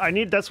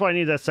 That's why I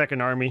need that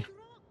second army.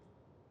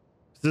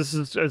 This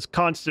is it's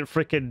constant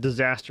freaking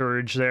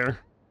disasterage there.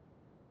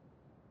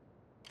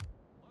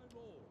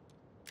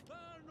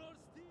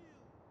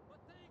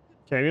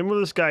 Okay, I'm gonna move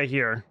this guy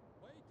here,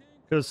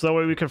 because that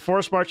way we can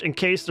force march in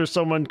case there's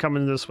someone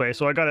coming this way.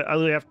 So I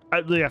really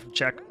have to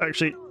check.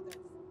 Actually, Put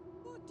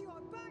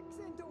your backs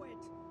into it.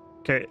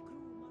 okay,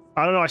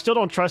 I don't know. I still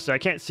don't trust it. I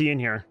can't see in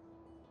here.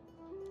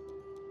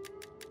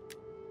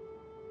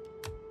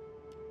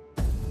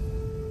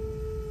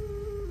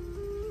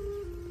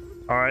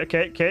 All right,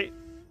 okay.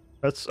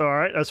 That's all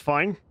right. That's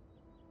fine.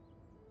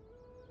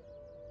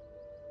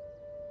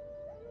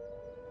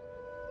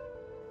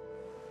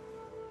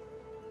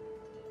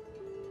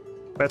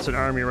 That's an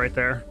army right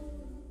there.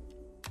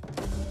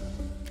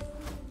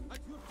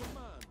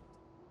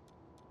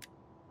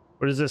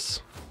 What is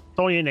this? It's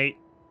only an 8.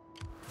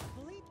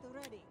 Fleet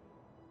ready.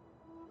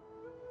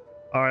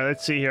 All right,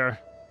 let's see here.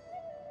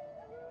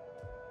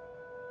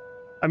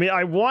 I mean,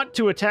 I want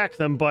to attack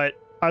them, but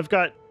I've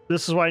got...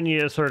 This is why I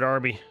need a third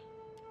army.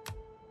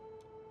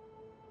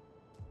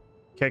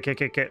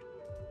 Okay.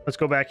 Let's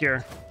go back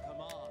here.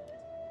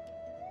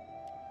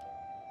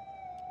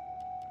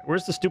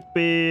 Where's the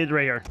stupid...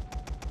 Right here.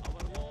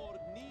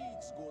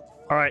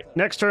 All right,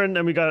 next turn,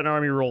 and we got an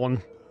army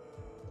rolling.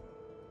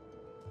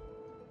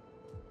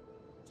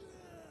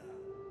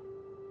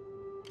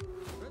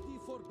 Ready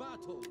for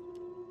battle.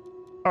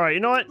 All right,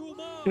 you know what?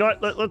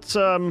 Let's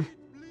You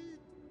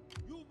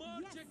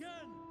march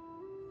again.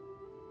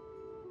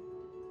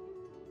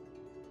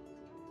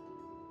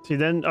 see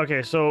then.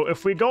 Okay, so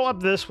if we go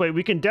up this way,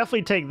 we can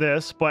definitely take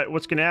this. But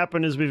what's gonna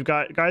happen is we've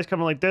got guys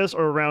coming like this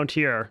or around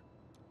here.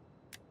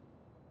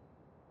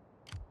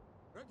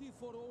 Ready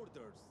for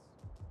orders.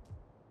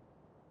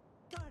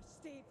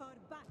 Thirsty for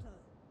battle.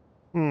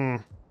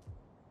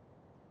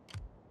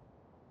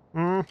 It's an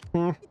honor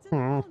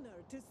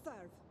to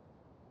serve.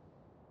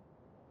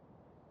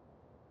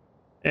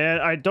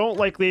 And I don't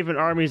like leaving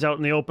armies out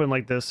in the open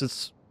like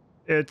this.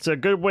 It's a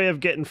good way of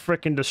getting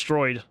frickin'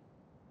 destroyed.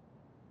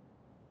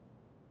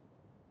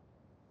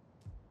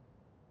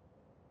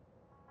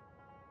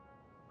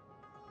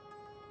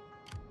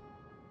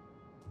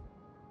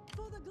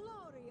 For the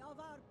glory of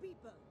our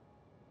people.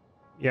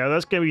 Yeah,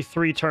 that's gonna be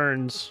 3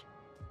 turns.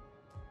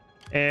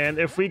 And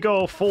if we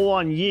go full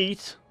on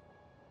yeet,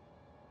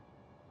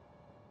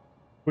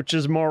 which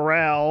is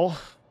morale.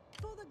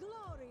 For the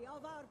glory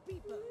of our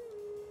people.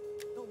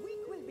 The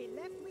weak will be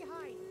left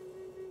behind.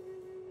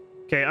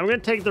 Okay, I'm gonna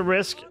take the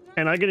risk,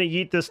 and I'm gonna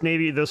yeet this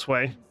navy this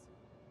way.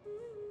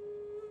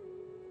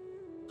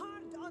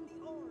 Hard on the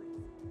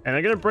oars. And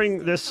I'm gonna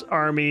bring this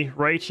army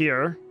right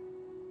here.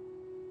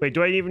 Wait,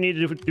 do I even need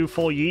to do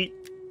full yeet?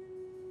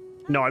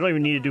 No, I don't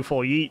even need to do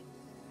full yeet.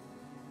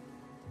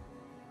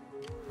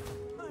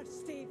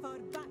 Thirsty for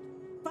battle.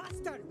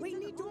 Faster, we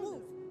need to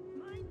move.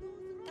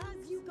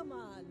 As you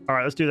command. All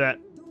right, let's do that.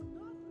 Do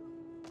not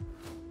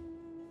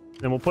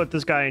Then we'll put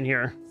this guy in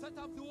here. Set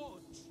up the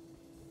watch.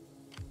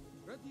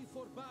 Ready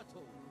for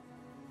battle.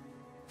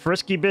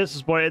 Frisky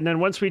business boy. And then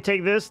once we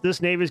take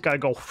this navy's gotta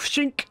go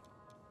shink.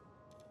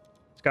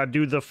 It's gotta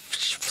do the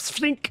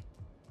flink.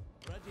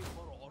 Ready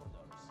for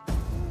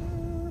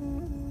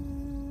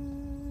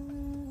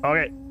orders.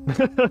 Okay.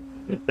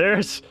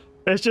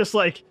 It's just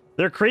like,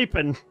 they're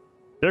creeping.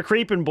 They're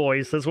creeping,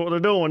 boys. That's what they're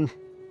doing.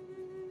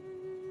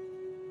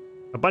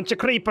 A bunch of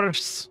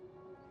creepers.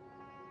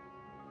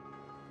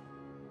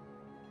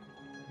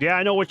 Yeah,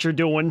 I know what you're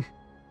doing.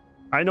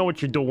 I know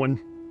what you're doing.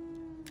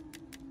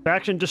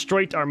 Faction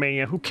destroyed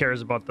Armenia. Who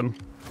cares about them?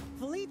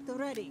 fleet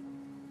ready.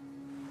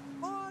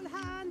 All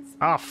hands.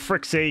 Ah,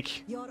 frick's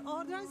sake. Your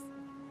orders.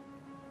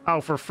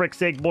 Oh, for frick's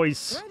sake,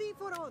 boys. Ready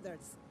for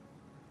orders.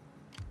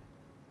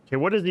 Okay,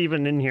 what is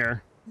even in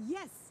here?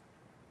 Yes.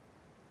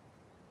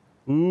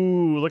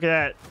 Ooh, look at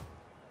that.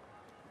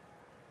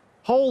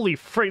 Holy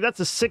frick, that's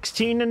a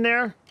 16 in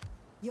there?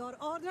 Your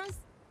orders.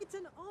 It's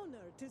an honor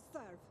to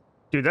serve.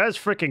 Dude, that is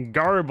freaking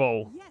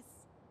garbo. Yes.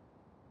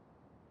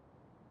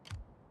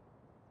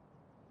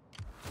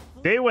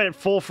 They went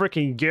full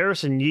freaking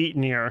Garrison Yeet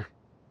in here.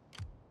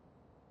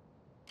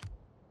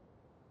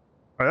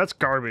 Alright, that's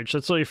garbage.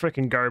 That's really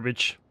freaking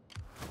garbage.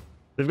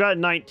 They've got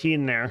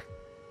 19 there.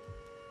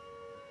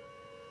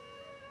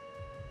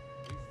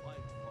 We fight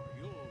for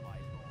you, my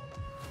lord.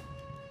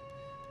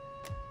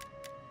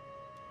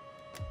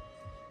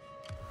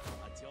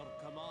 At your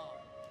command.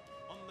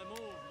 On the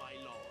move, my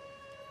lord.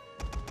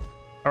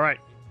 Alright,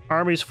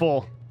 army's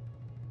full.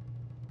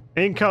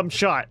 Income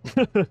shot.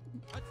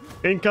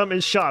 Income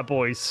is shot,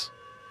 boys.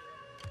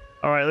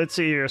 Alright, let's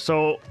see here.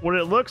 So, what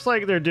it looks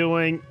like they're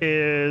doing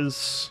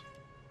is...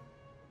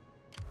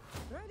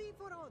 Ready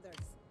for orders.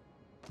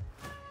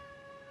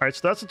 Alright,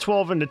 so that's a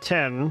 12 into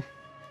 10.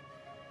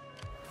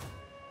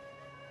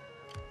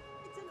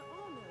 It's an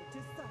honor to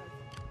serve.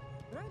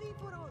 Ready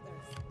for orders.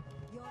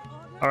 Your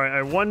orders. Alright,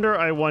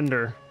 I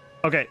wonder.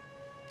 Okay,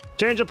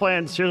 change of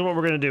plans. Here's what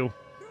we're gonna do.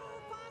 Grow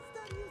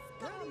faster, you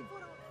scum. Ready for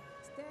orders.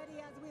 Steady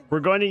as we We're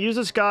going to use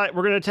this guy.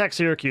 We're going to attack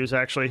Syracuse,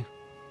 actually.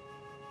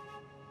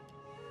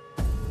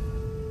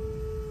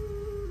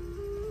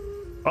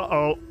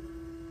 Uh-oh.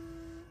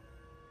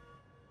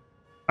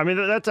 I mean,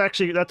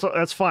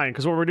 that's fine,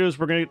 because what we're doing is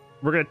we're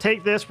gonna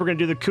take this, we're gonna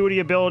do the Cootie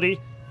ability,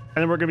 and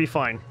then we're gonna be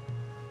fine.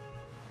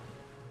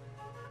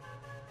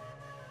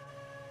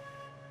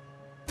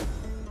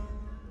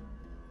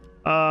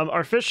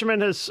 Our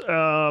fisherman has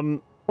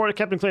port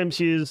captain claims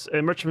he is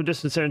a merchant from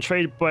distance and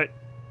trade, but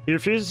he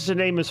refuses to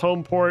name his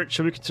home port.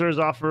 Should we consider his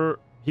offer?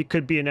 He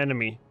could be an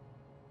enemy.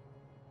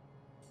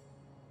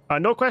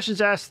 No questions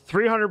asked.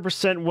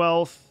 300%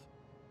 wealth.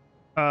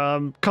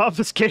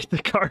 Confiscate the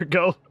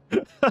cargo.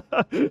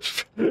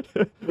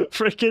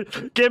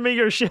 Freaking give me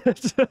your shit.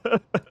 That's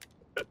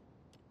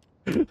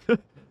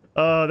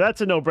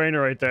a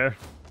no-brainer right there.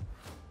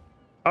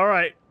 All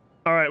right,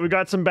 we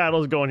got some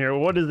battles going here.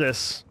 What is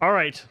this? All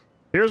right,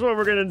 here's what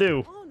we're gonna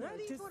do. honor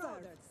to serve.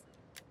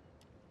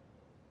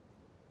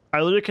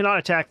 I literally cannot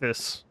attack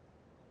this.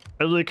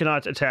 I literally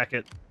cannot attack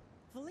it.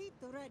 Fleet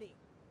ready.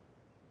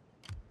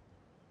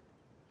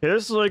 Okay,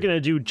 this is really gonna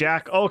do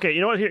jack. Oh, okay,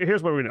 you know what?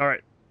 Here's what we're gonna. All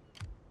right.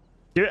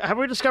 Have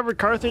we discovered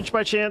Carthage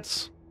by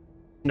chance?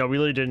 No, we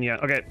really didn't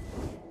yet. Okay.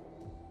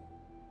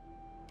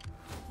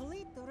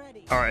 Fleet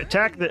ready. All right.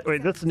 Attack the.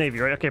 Wait, that's the Navy,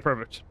 right? Okay,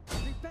 perfect.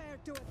 Prepare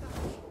to attack.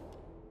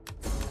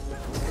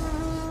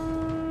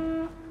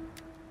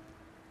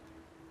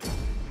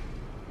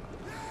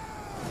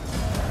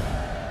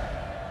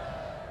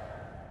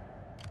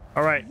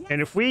 All right,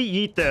 and if we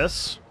eat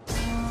this,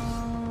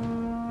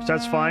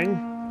 that's fine.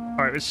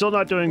 All right, it's still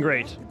not doing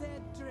great.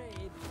 Dead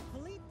trade.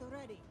 Fleet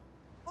ready.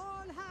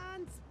 All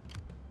hands.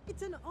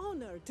 It's an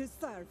honor to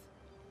serve.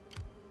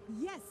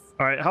 Yes.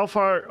 All right, how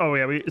far? Oh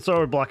yeah, it's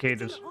already It's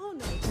blockaded. an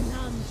honor.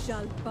 None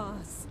shall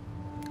pass.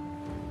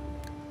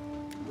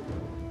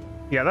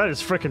 Yeah, that is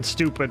freaking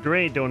stupid. We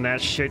ain't doing that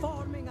shit.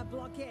 Forming a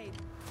blockade.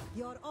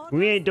 Your orders.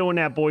 We ain't doing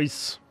that,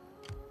 boys.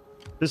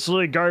 This is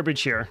really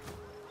garbage here.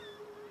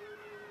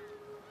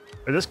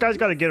 This guy's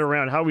got to get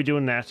around. How are we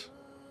doing that?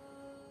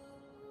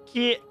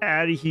 Get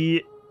out of here.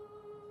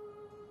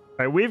 All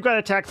right, we've got to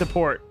attack the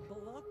port.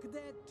 Block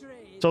dead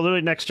trade. So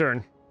literally next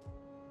turn.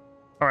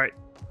 All right,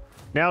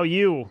 now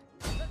you.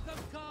 Let them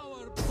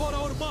cower for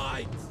our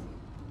might.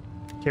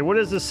 Okay, what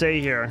does this say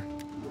here?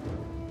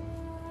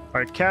 All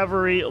right,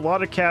 cavalry, a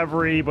lot of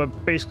cavalry,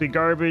 but basically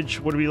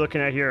garbage. What are we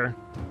looking at here?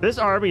 This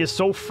army is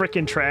so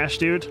freaking trash,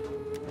 dude.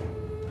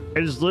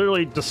 It is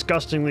literally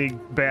disgustingly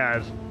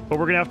bad, but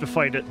we're gonna have to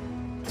fight it.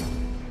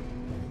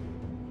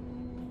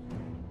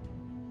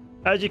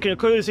 As you can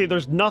clearly see,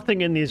 there's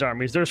nothing in these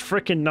armies. There's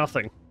freaking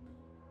nothing.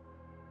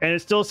 And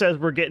it still says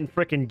we're getting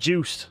freaking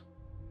juiced.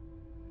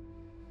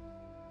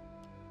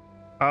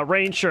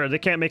 Rain, sure, they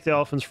can't make the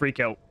elephants freak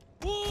out.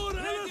 For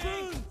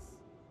elephants!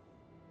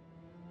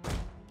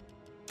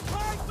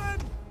 Pikemen!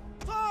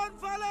 Form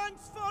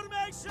phalanx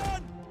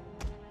formation!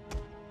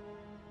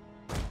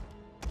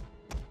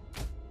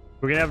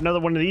 We're gonna have another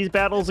one of these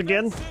battles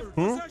again?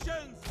 Hmm?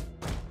 Possessions!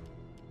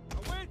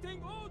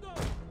 Awaiting order!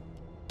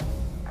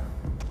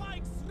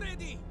 Pikes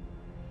ready!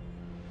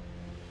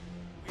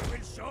 We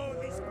will show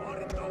these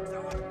foreign dogs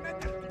our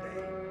mettle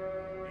today.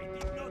 They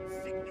did not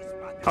seek this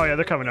battle. Oh yeah,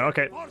 they're coming now,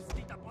 okay. Forced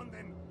it upon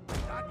them.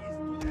 That is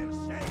to their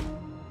shame.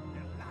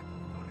 Their lack of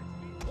courage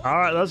means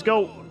Alright, let's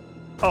go.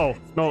 Oh,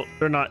 no,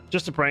 they're not.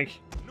 Just a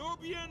prank.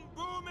 Nubian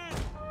booming!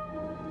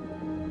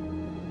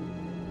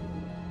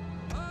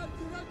 At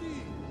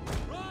ready!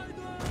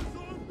 Riders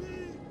on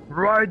me!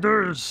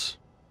 Riders!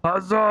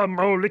 Huzzah,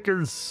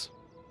 Molickers!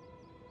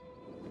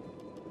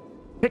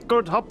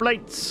 Pickled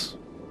hoplites!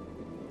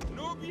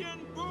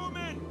 Nubian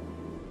booming!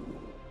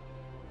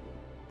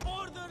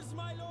 Orders,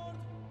 my lord!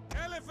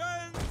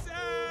 Elephants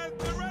at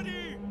the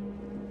ready!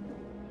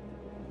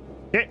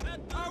 Okay, At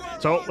our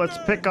so let's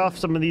order! pick off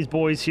some of these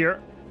boys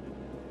here.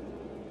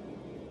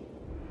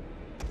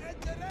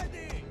 at the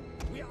ready.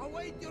 We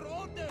await your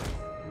orders.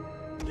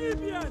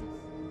 Libyans!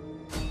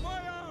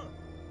 Fire!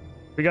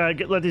 We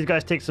gotta let these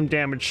guys take some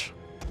damage.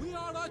 We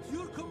are at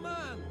your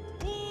command!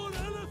 All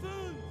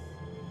elephants!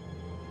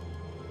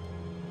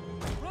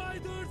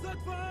 Riders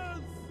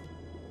advance!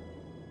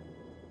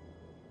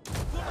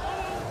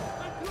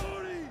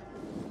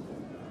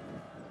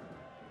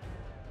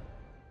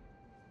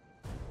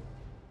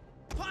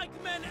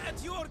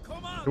 At your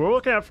command. We're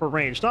looking at for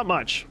range, not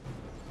much.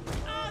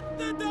 At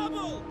the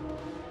double.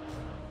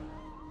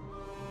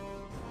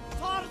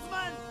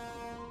 Swordsman.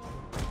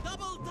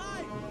 Double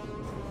time.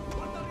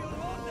 What are your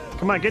orders?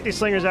 Come on, get these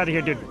slingers out of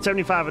here, dude.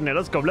 75 in there.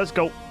 Let's go, let's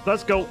go,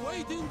 let's go.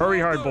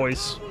 Hurry hard,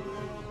 boys.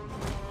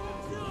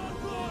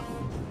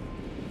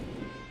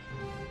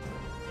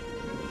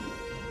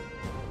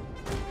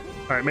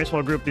 All right, may as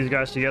well group these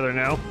guys together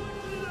now.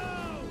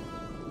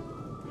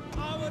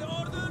 Our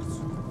orders.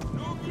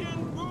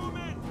 Nubian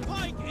bowmen.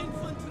 Pike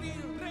infantry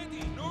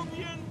ready.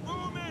 Nubian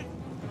bowmen.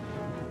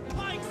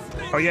 Pikes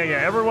ready. Oh yeah,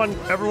 yeah.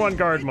 Everyone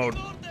guard mode.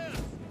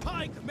 Orders.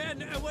 Pike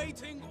men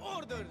awaiting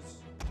orders.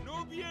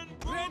 Nubian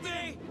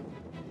ready.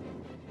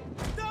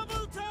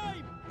 Double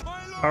time.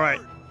 My lord. All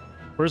right,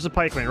 where's the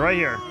pikeman? Right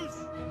here.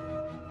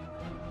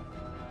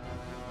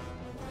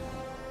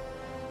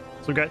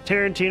 So we got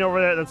Tarantine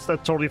over there. That's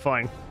totally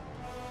fine.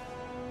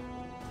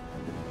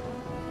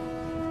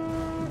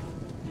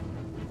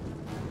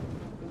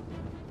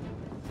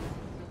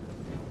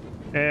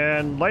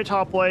 And light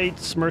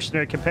hoplites,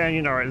 mercenary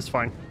companion. All right, it's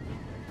fine.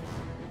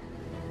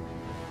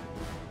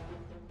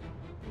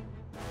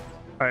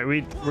 All right,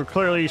 we're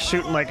clearly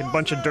shooting like a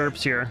bunch of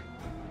derps here.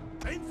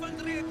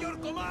 Infantry at your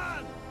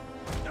command.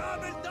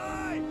 Double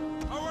time.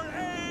 Our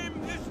aim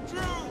is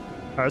true.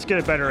 All right, let's get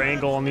a better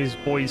angle on these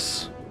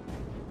boys.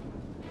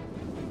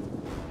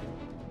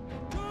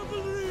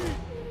 Cavalry.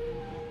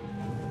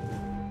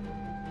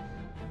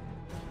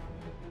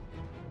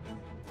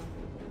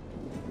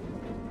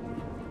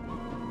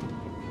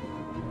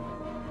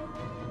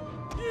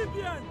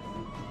 Libyan.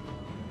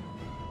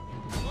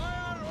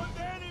 Fire on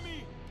the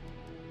enemy.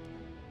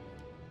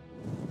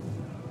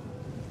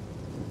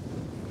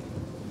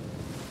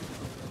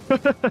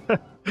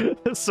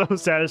 It's so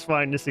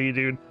satisfying to see,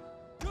 dude.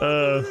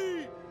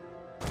 Cavalry.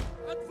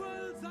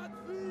 Advance at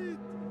feet.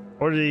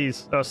 What are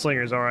these? Oh,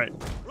 slingers. All right.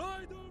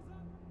 Riders.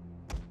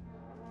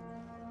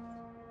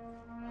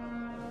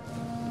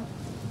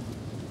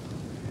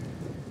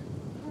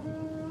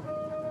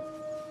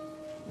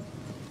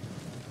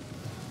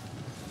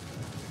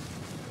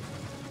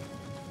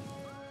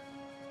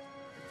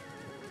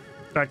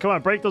 All right, come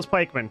on, break those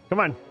pikemen. Come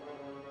on.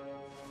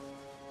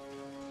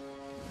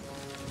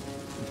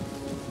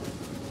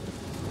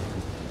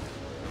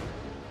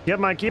 Yep,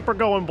 man, keep her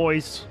going,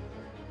 boys.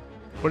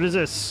 What is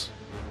this?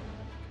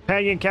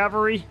 Companion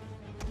cavalry?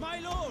 My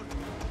lord.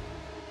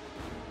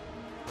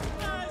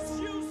 As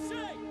you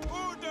say.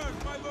 Orders,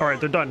 my lord. All right,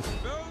 they're done.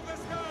 Fill the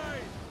sky.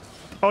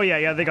 Oh yeah,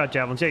 yeah, they got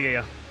javelins. Yeah, yeah,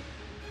 yeah.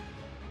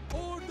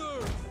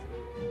 Orders.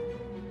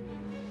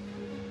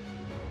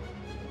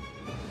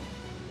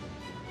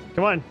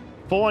 Come on,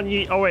 full on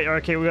yeet. Oh wait,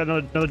 okay, we got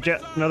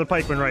another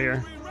pikeman right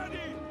here. Ready.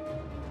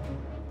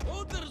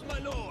 Orders, my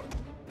lord.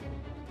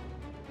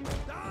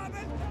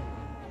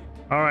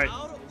 All right.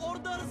 Our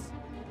orders.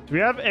 Do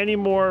we have any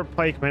more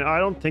pikemen? I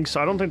don't think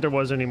so. I don't think there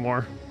was any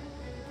more.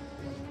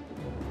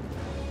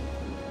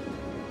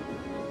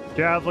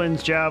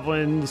 Javelins,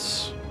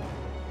 javelins.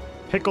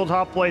 Pickled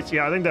hoplites.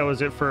 Yeah, I think that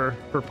was it for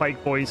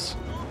pike boys.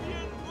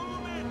 Nubian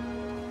bowmen.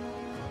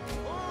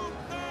 Hold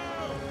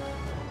now.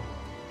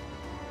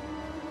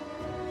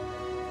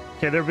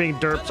 Okay, they're being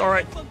derps. All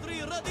right.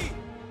 Infantry ready.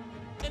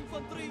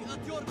 Infantry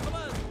at your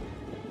command.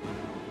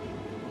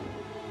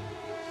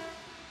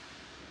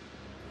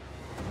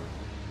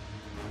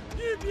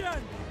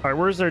 Libyan. All right,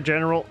 where's their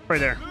general? Right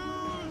there.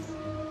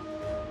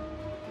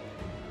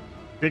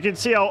 You can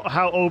see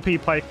how OP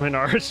pikemen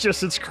are.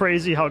 It's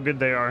crazy how good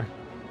they are.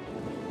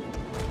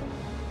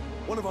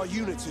 One of our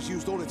units has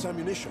used all its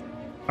ammunition.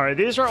 All right,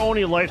 these are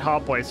only light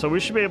hoplites, so we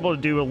should be able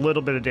to do a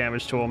little bit of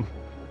damage to them.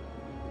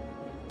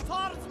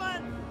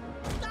 Swordsman.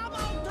 Double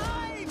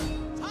time.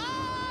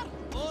 Tar.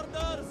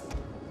 Orders.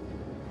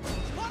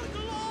 For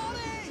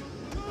glory.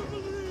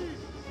 Cavalry.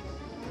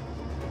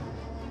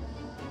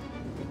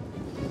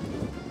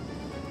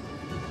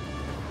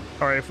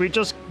 All right, if we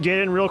just get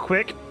in real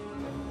quick.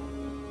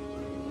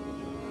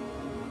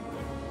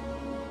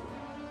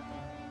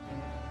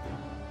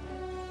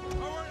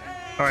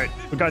 All right,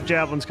 we got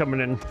javelins coming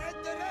in. At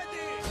the ready.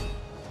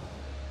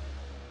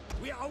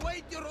 We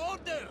await your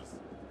orders.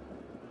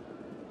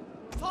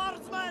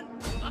 Swordsman.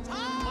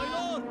 Attack.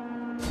 My lord.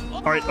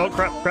 All right, oh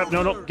crap,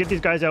 no, get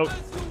these guys out. A lot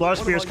of One of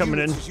spears our coming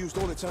in. units has used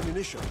all its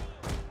ammunition.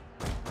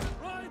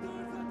 Riders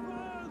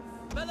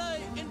advance.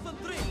 Melee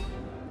infantry.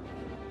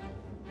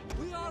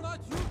 We are at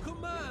your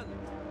command.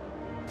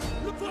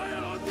 The fire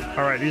on the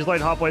All right, these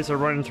light hoplites are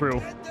running through.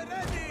 At the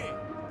ready.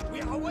 We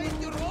await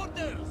your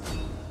orders.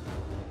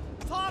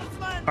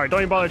 Swordsman. All right, don't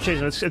even bother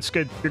chasing. It's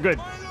good. You're good.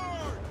 My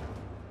lord.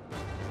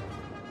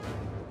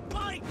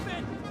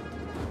 Pikemen.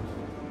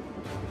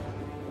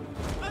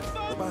 The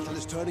Advance. battle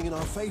is turning in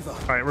our favor.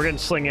 All right, we're getting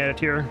sling at it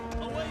here.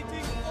 Awaiting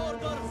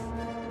orders.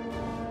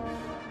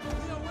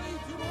 We await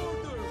your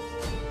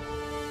orders.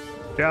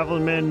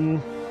 Javelin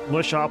men,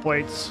 militia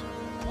hoplites.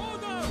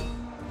 Orders.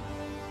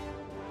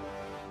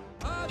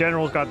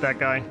 General's got that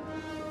guy.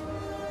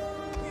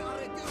 We are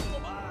at your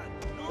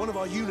command. One of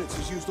our units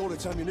has used all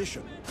its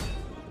ammunition.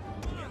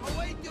 We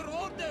await your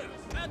orders.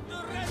 At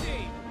the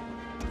ready.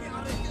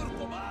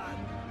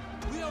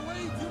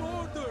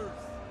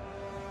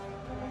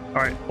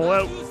 All right, pull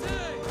out.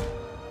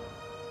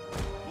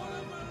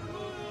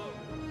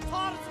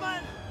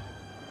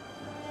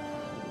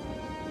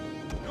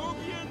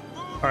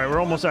 All right, we're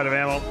almost out of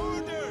ammo.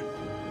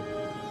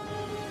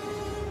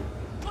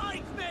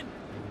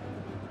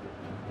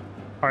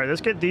 All right,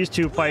 let's get these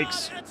two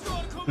pikes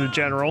to the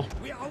general.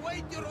 We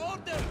await your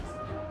orders.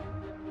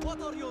 What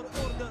are your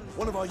orders?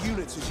 One of our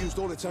units has used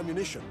all its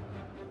ammunition.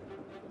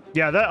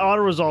 Yeah, that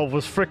auto resolve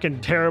was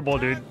freaking terrible,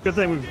 dude. Good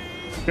thing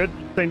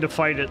to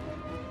fight it.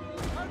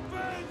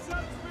 Advance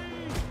at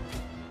speed.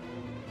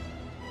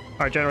 All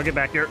right, general, get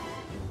back here.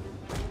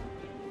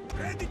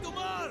 Ready to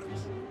march.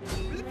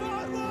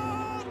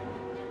 Forward.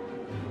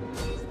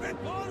 Spread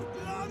for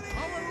glory.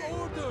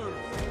 Our orders.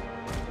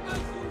 As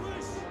you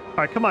wish. All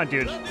right, come on,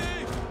 dude.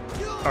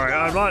 All right,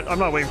 I'm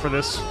not waiting for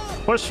this.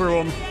 Push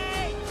through him.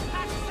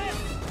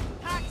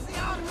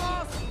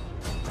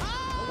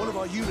 One of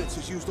our units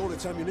has used all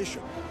its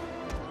ammunition.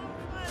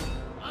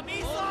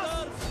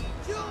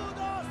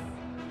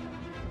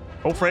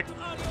 Oh frick!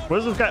 What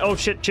is this guy? Oh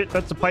shit!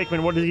 That's the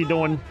pikeman. What is he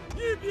doing?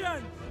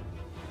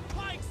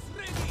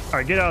 All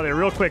right, get out of there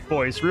real quick,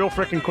 boys. Real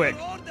freaking quick.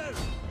 Orders.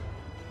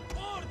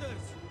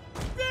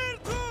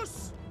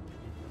 Virtus.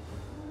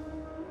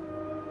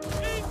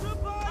 Into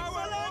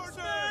our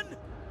orders.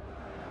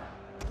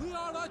 We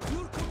are at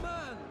your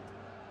command.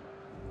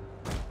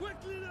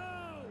 Quickly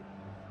now.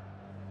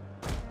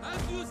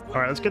 As you All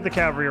right, let's get the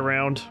cavalry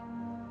around.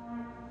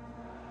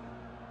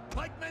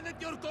 Pikemen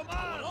at your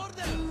command.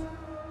 Orders.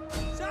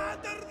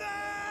 Shatter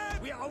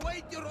them. We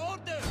await your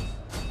orders.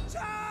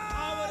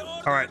 Our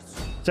orders. All right,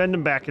 send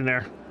them back in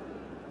there.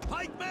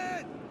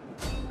 Pikemen.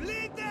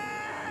 Bleed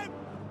them.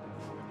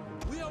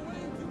 We await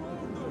your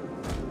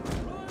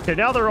orders. Okay,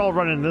 now they're all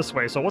running this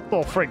way. So what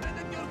the frick? Pikemen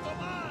at your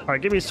command. All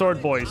right, give me a sword,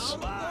 boys.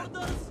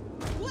 Orders.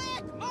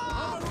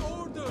 Our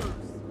orders.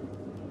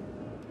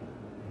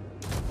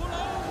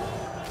 Follow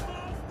the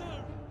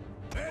master.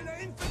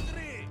 Melee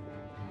infantry.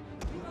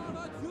 We are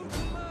at your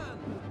command.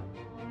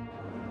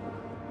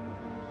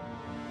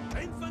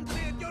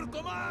 Infantry at your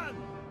command.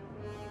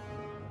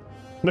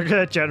 Look at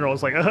that general.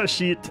 It's like, oh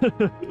shit. 4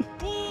 elephants.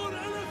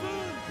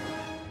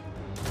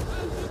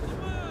 At your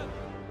command.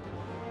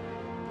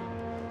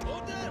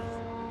 Orders.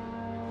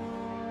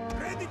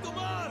 Ready to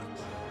march.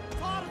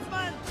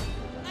 Swordsman.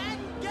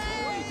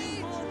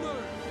 Engage.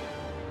 Orders.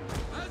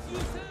 As you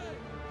say.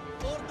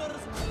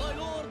 Orders, my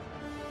lord.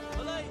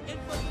 Malay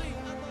infantry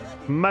at the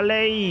ready.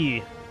 Malay.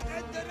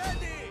 At the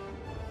ready.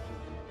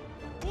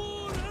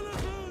 4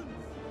 elephants.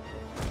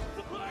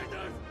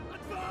 Riders,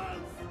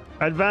 advance.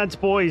 Advance,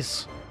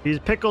 boys. These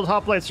pickled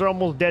hoplites are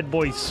almost dead,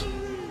 boys.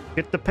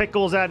 Get the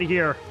pickles out of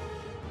here.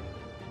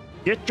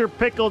 Get your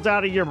pickles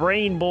out of your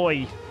brain,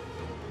 boy.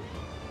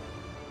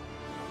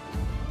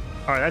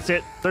 All right, that's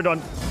it. They're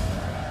done.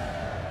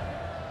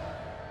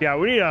 Yeah,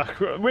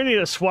 we need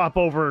to swap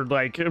over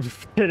like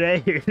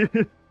today.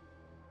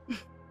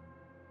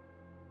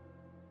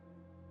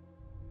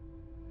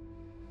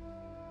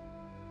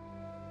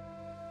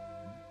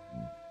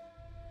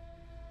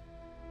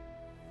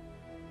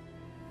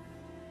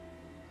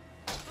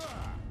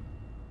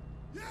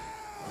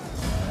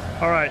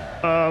 All right,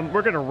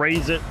 we're gonna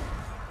raise it.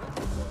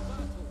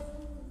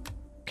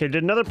 Okay,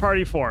 did another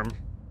party form?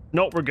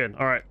 Nope, we're good.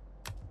 All right.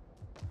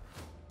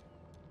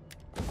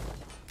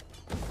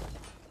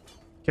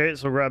 Okay,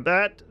 so grab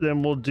that.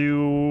 Then we'll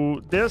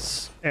do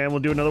this, and we'll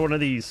do another one of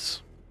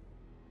these.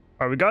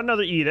 All right, we got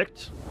another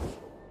edict,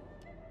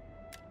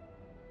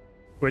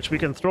 which we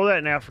can throw that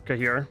in Africa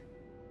here.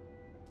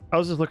 I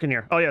was just looking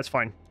here. Oh yeah, it's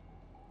fine.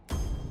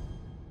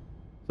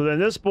 So then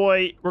this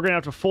boy, we're gonna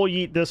have to full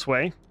yeet this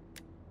way.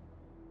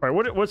 All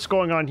right, what's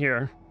going on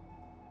here?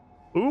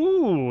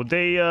 Ooh,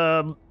 they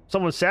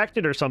someone sacked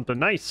it or something.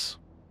 Nice.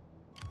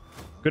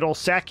 Good old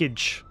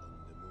sackage.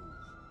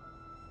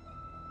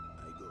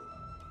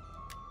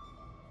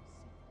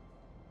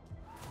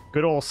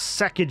 Good old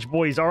sackage,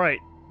 boys. All right,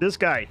 this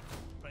guy.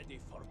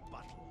 Ready for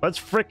battle. Let's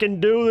frickin'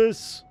 do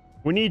this.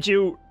 We need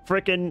you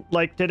frickin'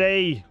 like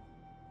today.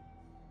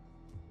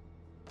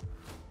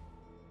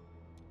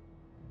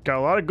 Got a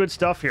lot of good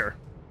stuff here.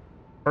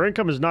 Our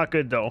income is not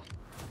good though.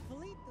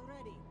 Fleet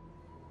ready.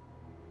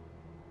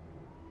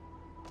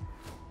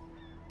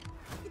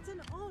 It's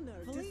an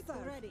honor to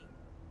serve. Ready.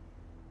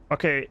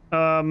 Okay,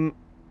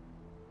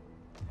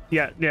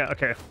 yeah,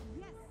 okay. Yes.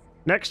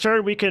 Next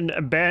turn, we can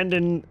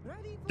abandon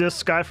Ready for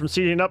this guy from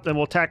seating up, then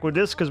we'll attack with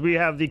this, because we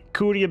have the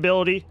Cootie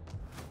ability,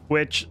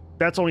 which,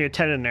 that's only a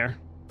 10 in there.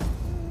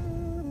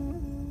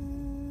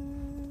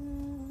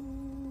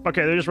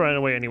 Okay, they're just running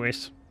away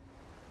anyways.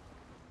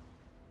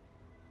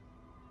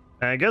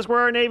 And guess where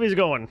our navy's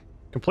going?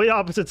 Complete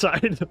opposite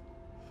side.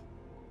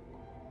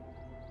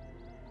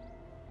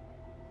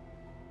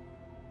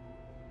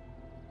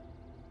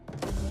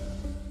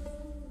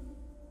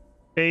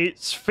 A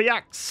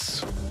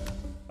Sphiax.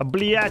 A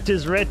Bliat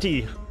is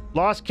ready.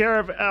 Lost care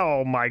of...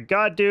 Oh my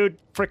god, dude.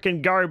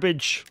 Frickin'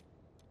 garbage.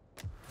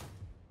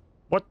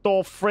 What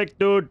the frick,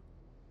 dude?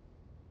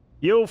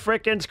 You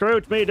frickin'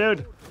 screwed me,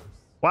 dude.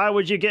 Why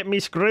would you get me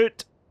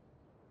screwed?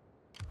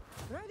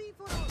 Ready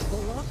for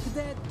block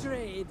that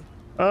trade.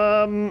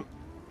 I'm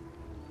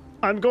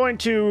going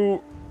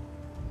to...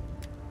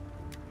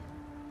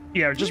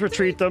 Yeah, just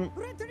retreat them.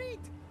 Retreat!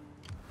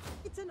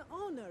 It's an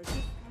honor to...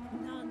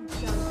 None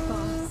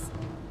shall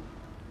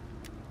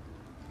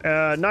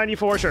pass.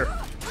 94, sure.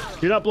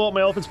 Do not blow up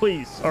my elephants,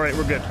 please. Alright,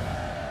 we're good.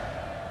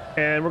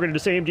 And we're gonna do the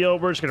same deal.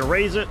 We're just gonna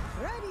raise it.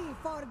 Ready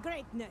for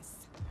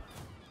greatness.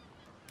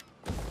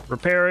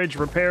 Repairage,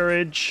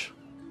 repairage.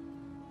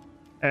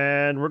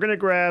 And we're gonna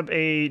grab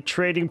a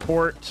trading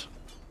port.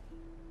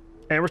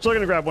 And we're still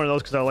gonna grab one of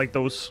those because I like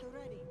those.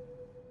 Ready.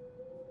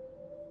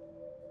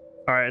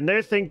 Alright, and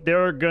they think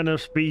they're gonna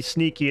be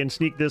sneaky and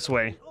sneak this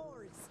way.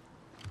 Oars.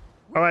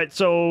 Alright,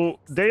 so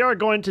they are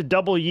going to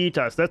double yeet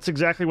us. That's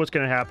exactly what's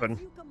gonna happen. As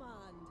you command.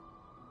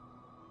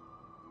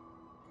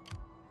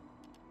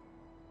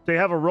 They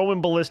have a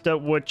Roman ballista,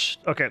 which...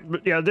 Okay,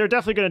 yeah, they're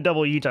definitely gonna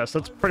double yeet us.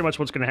 That's pretty much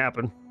what's gonna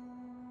happen.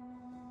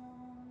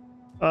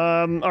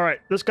 Alright,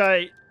 this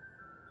guy...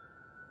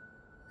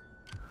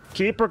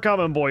 Keep her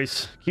coming,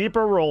 boys. Keep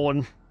her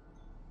rolling.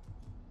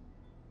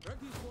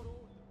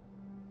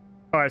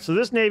 Alright, so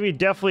this navy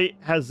definitely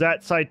has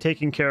that side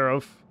taken care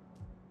of.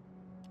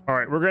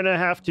 Alright, we're gonna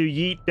have to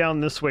yeet down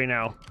this way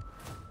now.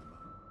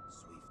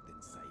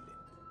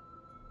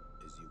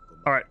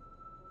 Alright.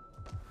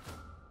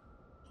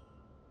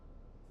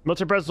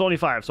 Military presence is only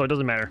 5, so it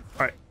doesn't matter.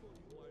 Alright.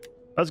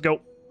 Let's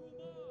go.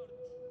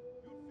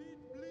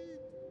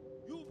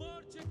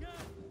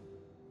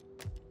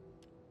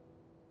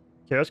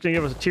 Okay, that's gonna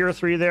give us a tier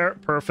 3 there.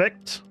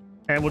 Perfect.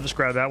 And we'll just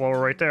grab that while we're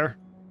right there.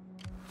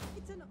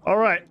 It's an All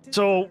honor right, to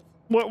so serve.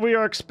 what we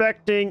are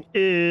expecting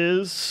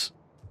is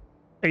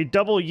a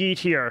double yeet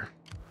here.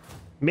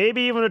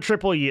 Maybe even a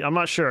triple yeet, I'm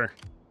not sure.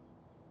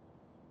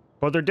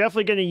 But they're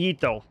definitely gonna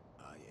yeet though.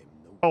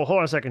 Oh, hold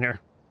on a second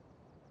here.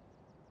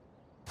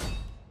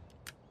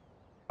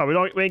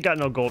 Oh, we ain't got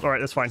no gold. All right,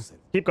 that's fine.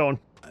 Keep going.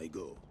 I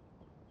go.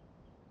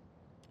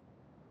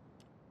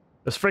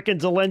 This frickin'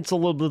 Zelensky, a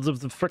little bit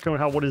of the frickin'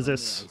 how, what is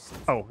this?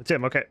 Oh, it's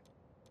him, okay.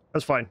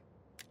 That's fine.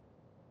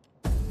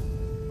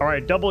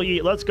 Alright, double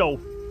yeet, let's go.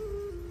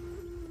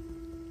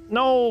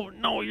 No,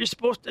 no, you're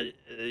supposed to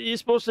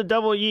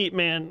double yeet,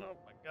 man. Oh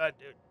my god,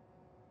 dude.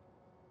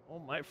 Oh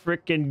my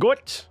frickin'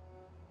 gut.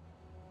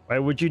 Why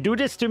would you do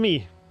this to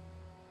me?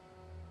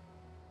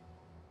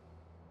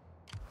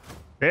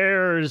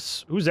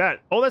 There's... Who's that?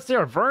 Oh, that's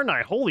their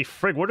Verni. Holy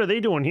frig, what are they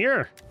doing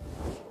here?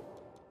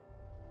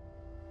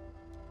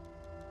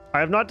 I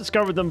have not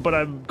discovered them, but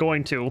I'm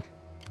going to.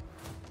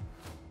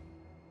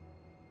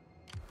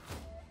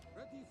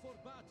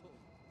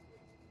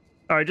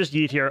 Alright, just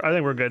yeet here. I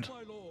think we're good.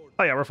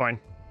 Oh yeah, we're fine.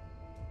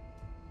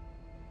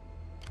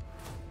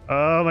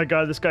 Oh my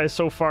god, this guy is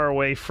so far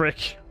away.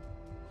 Frick.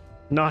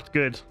 Not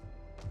good.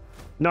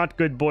 Not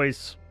good,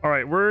 boys.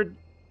 Alright, we're...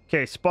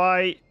 Okay,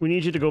 spy. We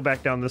need you to go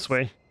back down this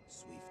way.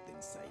 Swift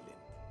and silent.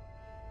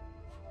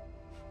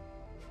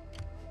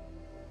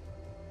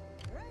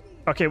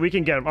 Okay, we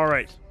can get him.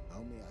 Alright. How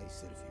may I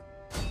serve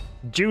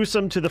you? Juice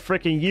him to the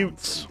frickin'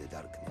 Utes. From the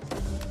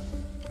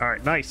darkness.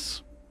 Alright,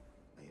 nice.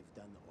 I have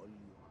done all you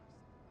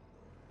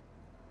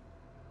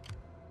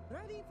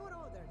asked. Ready for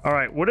orders.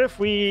 Alright, what if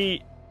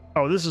we...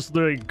 Oh, this is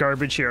literally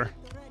garbage here.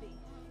 Ready.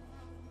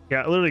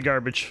 Yeah, literally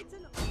garbage. It's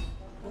an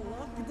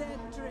block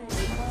that trade.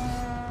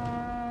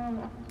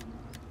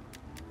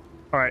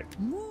 Alright,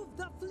 Move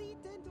the fleet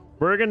into...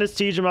 we're gonna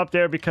siege them up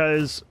there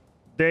because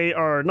they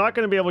are not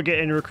gonna be able to get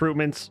any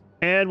recruitments,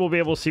 and we'll be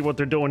able to see what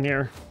they're doing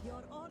here.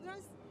 Your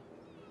orders?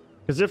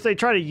 Because if they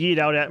try to yeet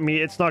out at me,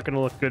 it's not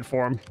gonna look good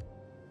for them.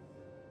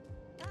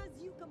 As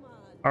you command.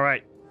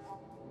 Alright.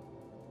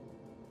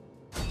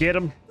 Get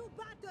them. To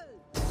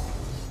battle.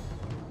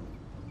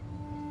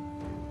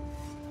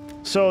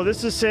 So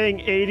this is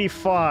saying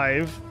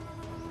 85.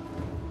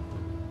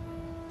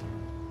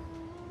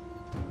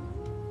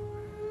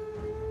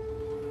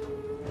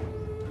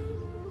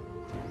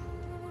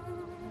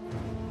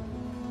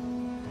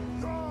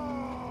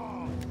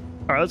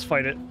 Alright, let's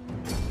fight it.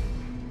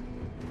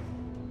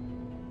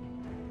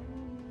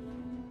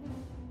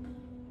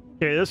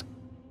 Okay, this...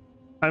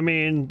 I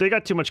mean, they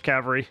got too much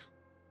cavalry.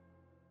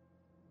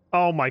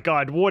 Oh my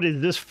god, what is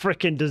this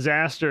frickin'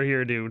 disaster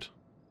here, dude?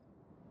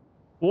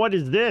 What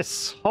is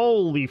this?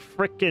 Holy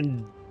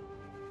frickin'...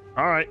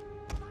 Alright.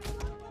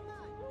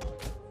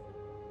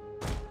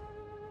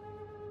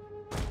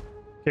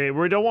 Okay,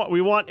 we don't want...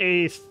 We want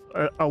a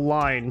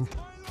line.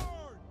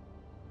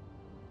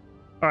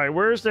 Alright,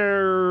 where's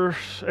their...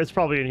 It's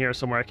probably in here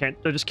somewhere.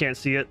 I just can't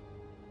see it.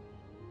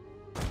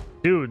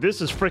 Dude, this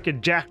is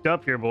frickin' jacked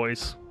up here,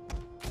 boys.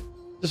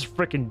 This is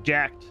frickin'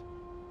 jacked.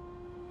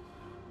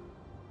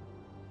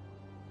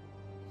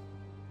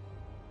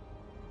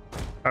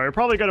 Alright, we're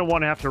probably gonna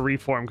want to have to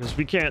reform, because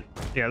we can't...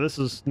 Yeah, this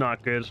is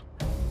not good.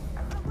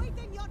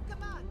 Awaiting your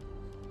command.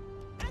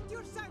 At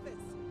your service.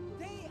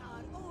 They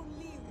are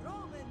only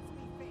Romans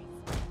we face.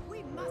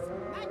 We must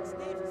match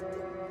their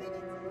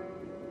stupidity.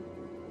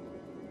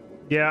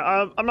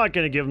 Yeah, I'm not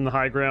gonna give them the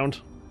high ground.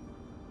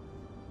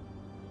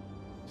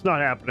 It's not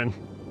happening.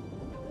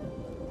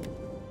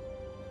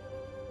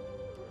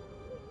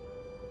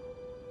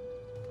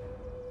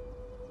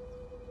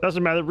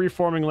 Doesn't matter,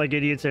 reforming like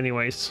idiots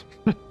anyways.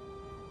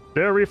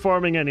 They're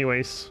reforming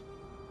anyways.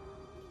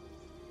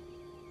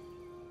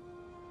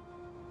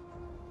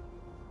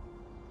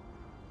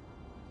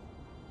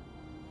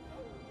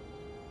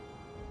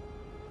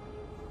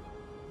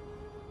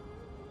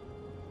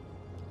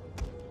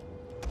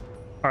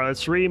 Alright,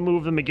 let's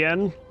remove them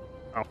again.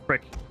 Oh,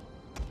 frick.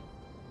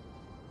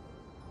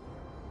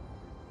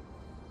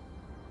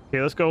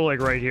 Okay, let's go like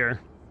right here.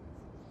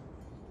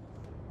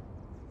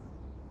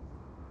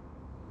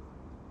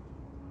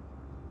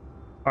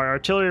 Alright,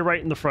 artillery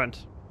right in the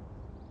front.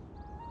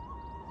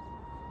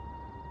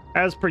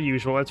 As per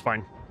usual, that's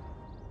fine.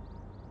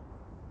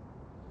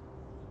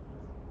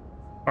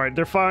 Alright,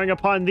 they're firing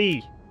upon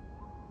thee.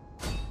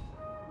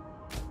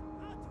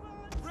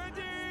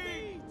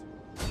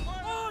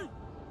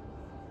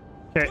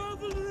 Okay.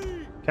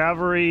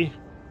 Cavalry.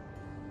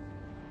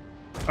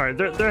 Alright,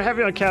 they're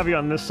heavy on cavalry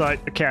on this side.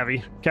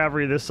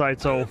 Cavalry this side,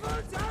 so.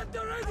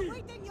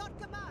 Awaiting your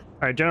command.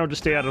 Alright, General,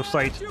 just stay out of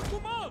sight.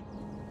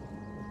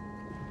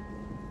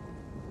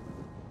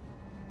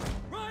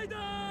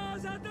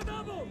 Riders at the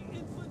double!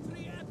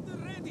 Infantry at the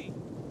ready!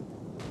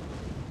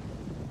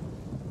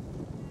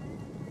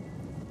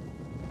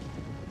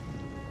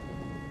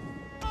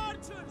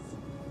 Archers!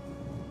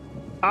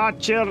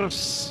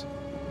 Archers!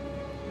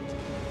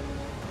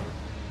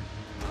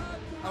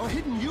 Our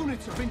hidden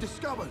units have been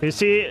discovered. You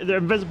see, they're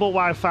invisible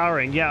while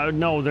firing. Yeah,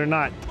 no, they're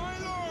not.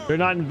 They're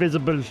not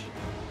invisible.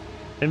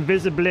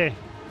 Invisibly.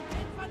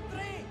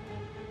 Infantry.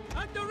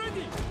 At the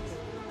ready!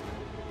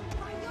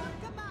 By your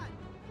command.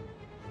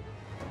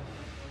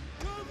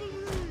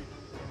 Cavalry!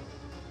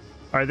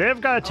 Alright,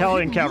 they've got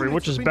Italian hidden cavalry, units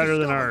which have is been better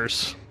than discovered.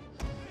 ours.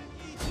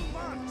 Ready to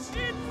march!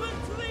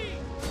 Infantry!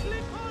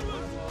 Flip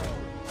forward!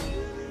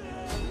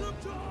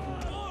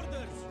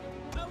 Orders!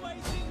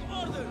 Awaiting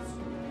orders!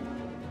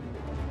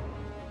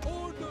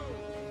 Order!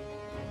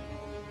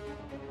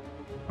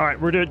 Alright,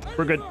 we're good.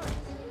 We're good.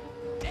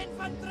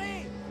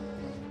 Infantry.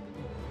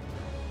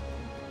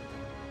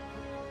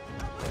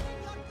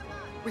 Awaiting your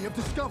command. We have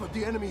discovered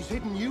the enemy's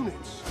hidden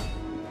units.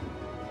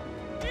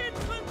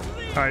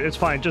 Infantry! Alright, it's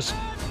fine. Just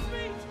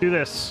Advance! do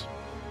this.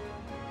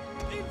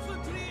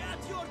 Infantry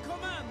at your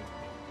command!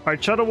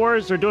 Alright, Shuttle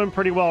Wars, they're doing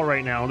pretty well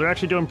right now. They're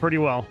actually doing pretty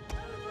well.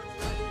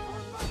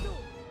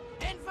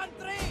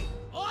 Infantry.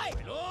 Oi!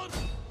 Lord!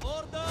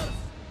 Orders!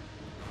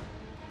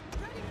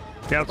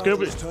 Yeah, it's good.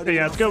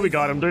 Yeah, it's good we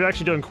got them. They're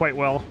actually doing quite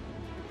well.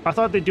 I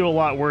thought they'd do a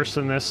lot worse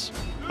than this,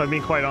 if I'm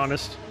being quite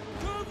honest.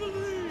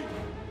 Cavalry!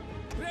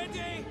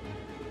 Ready!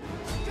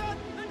 Gun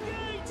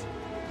engage!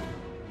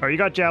 Alright, you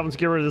got javelins.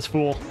 Get rid of this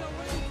fool. We await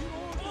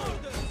your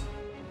orders!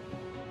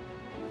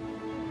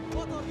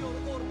 What are your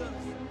orders?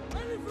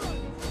 Any front!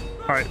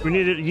 Alright, we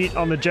need to eat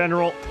on the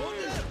general.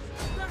 Orders!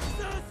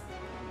 Texas!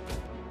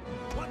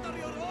 What are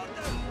your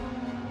orders?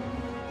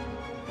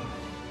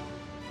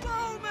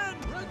 Bowman!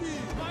 Ready!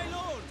 My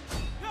lord!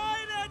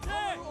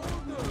 Kainate!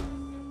 Orders!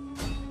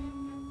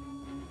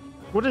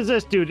 What is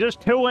this, dude? There's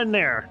two in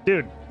there.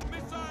 Dude,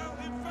 Missile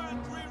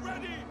infantry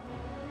ready!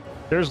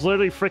 there's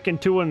literally freaking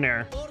two in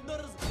there.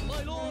 Orders,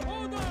 my lord!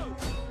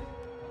 Orders!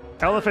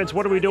 Elephants,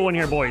 what are we doing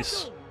here,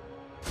 boys?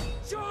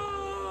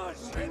 Charge!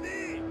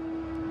 Ready!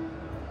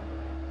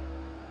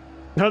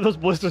 None of those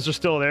ballistas are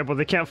still there, but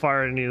they can't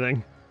fire at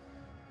anything.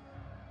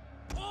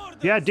 Orders!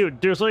 Yeah, dude,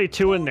 there's literally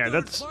two in there.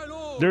 That's... My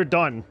lord! They're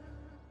done.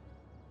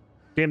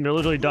 Damn, they're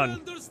literally We done.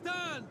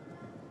 understand!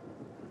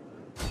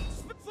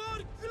 For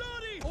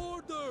glory!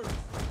 Orders!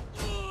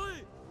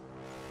 Oi!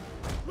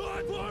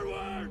 Right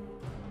forward!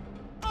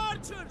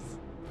 Archers!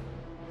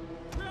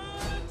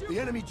 The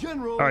enemy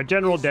general. Alright,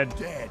 general is dead.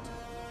 Dead.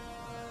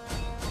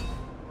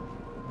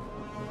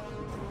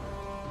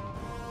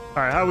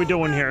 Alright, how are we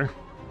doing here?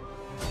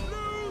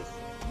 Loose!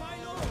 My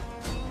lord!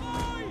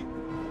 Oi!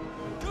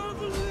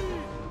 Cavalry!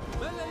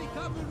 Melee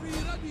cavalry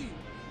ready!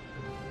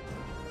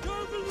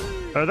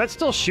 Cavalry! That's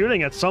still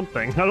shooting at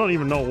something. I don't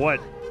even know what.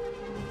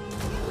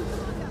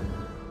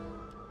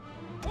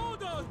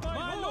 Orders,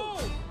 my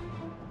lord!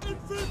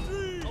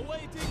 Infantry!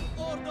 Awaiting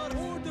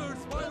orders,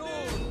 my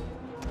lord!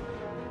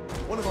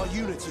 One of our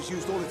units has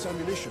used all its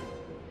ammunition.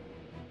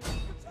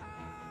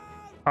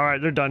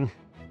 Alright, they're done.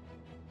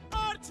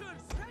 Archers.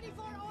 Ready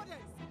for orders.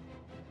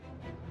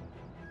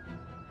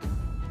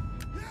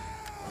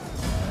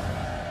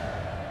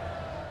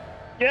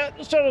 Yeah,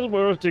 the Shadows of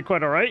War did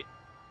quite alright.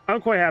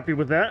 I'm quite happy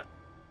with that.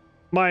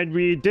 Mind,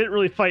 we didn't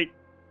really fight...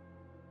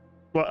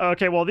 Well,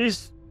 okay, well,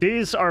 these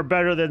are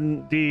better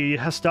than the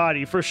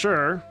Hastati, for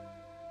sure.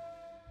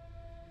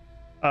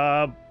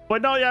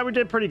 But no, yeah, we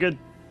did pretty good.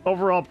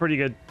 Overall, pretty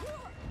good.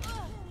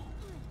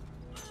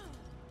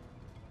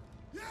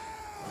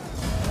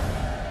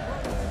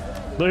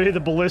 Literally, the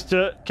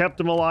ballista kept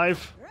them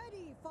alive.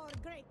 Ready for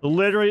great.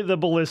 Literally, the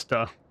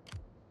ballista.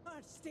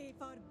 Stay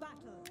for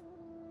battle.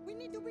 We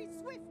need to be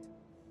swift.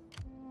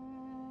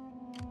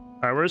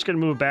 Alright, we're just gonna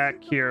move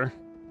back here.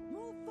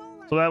 Move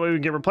forward. So that way we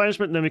can get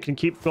replenishment, and then we can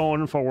keep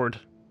going forward.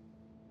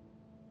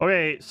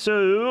 Okay,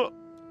 so...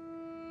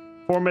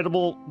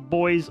 Formidable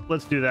boys,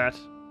 let's do that.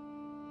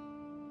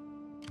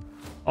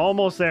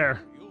 Almost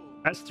there.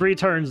 That's 3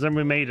 turns, then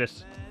we made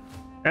it.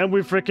 And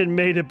we freaking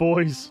made it,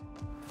 boys.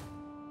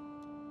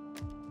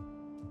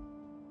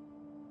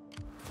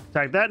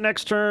 Attack that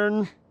next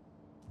turn.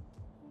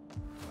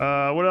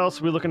 What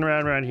else are we looking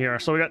around here?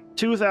 So we got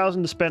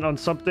 2,000 to spend on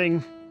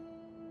something.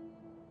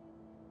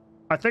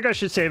 I think I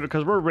should save it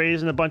because we're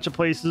raising a bunch of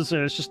places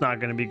and it's just not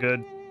going to be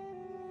good.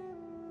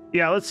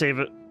 Yeah, let's save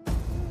it.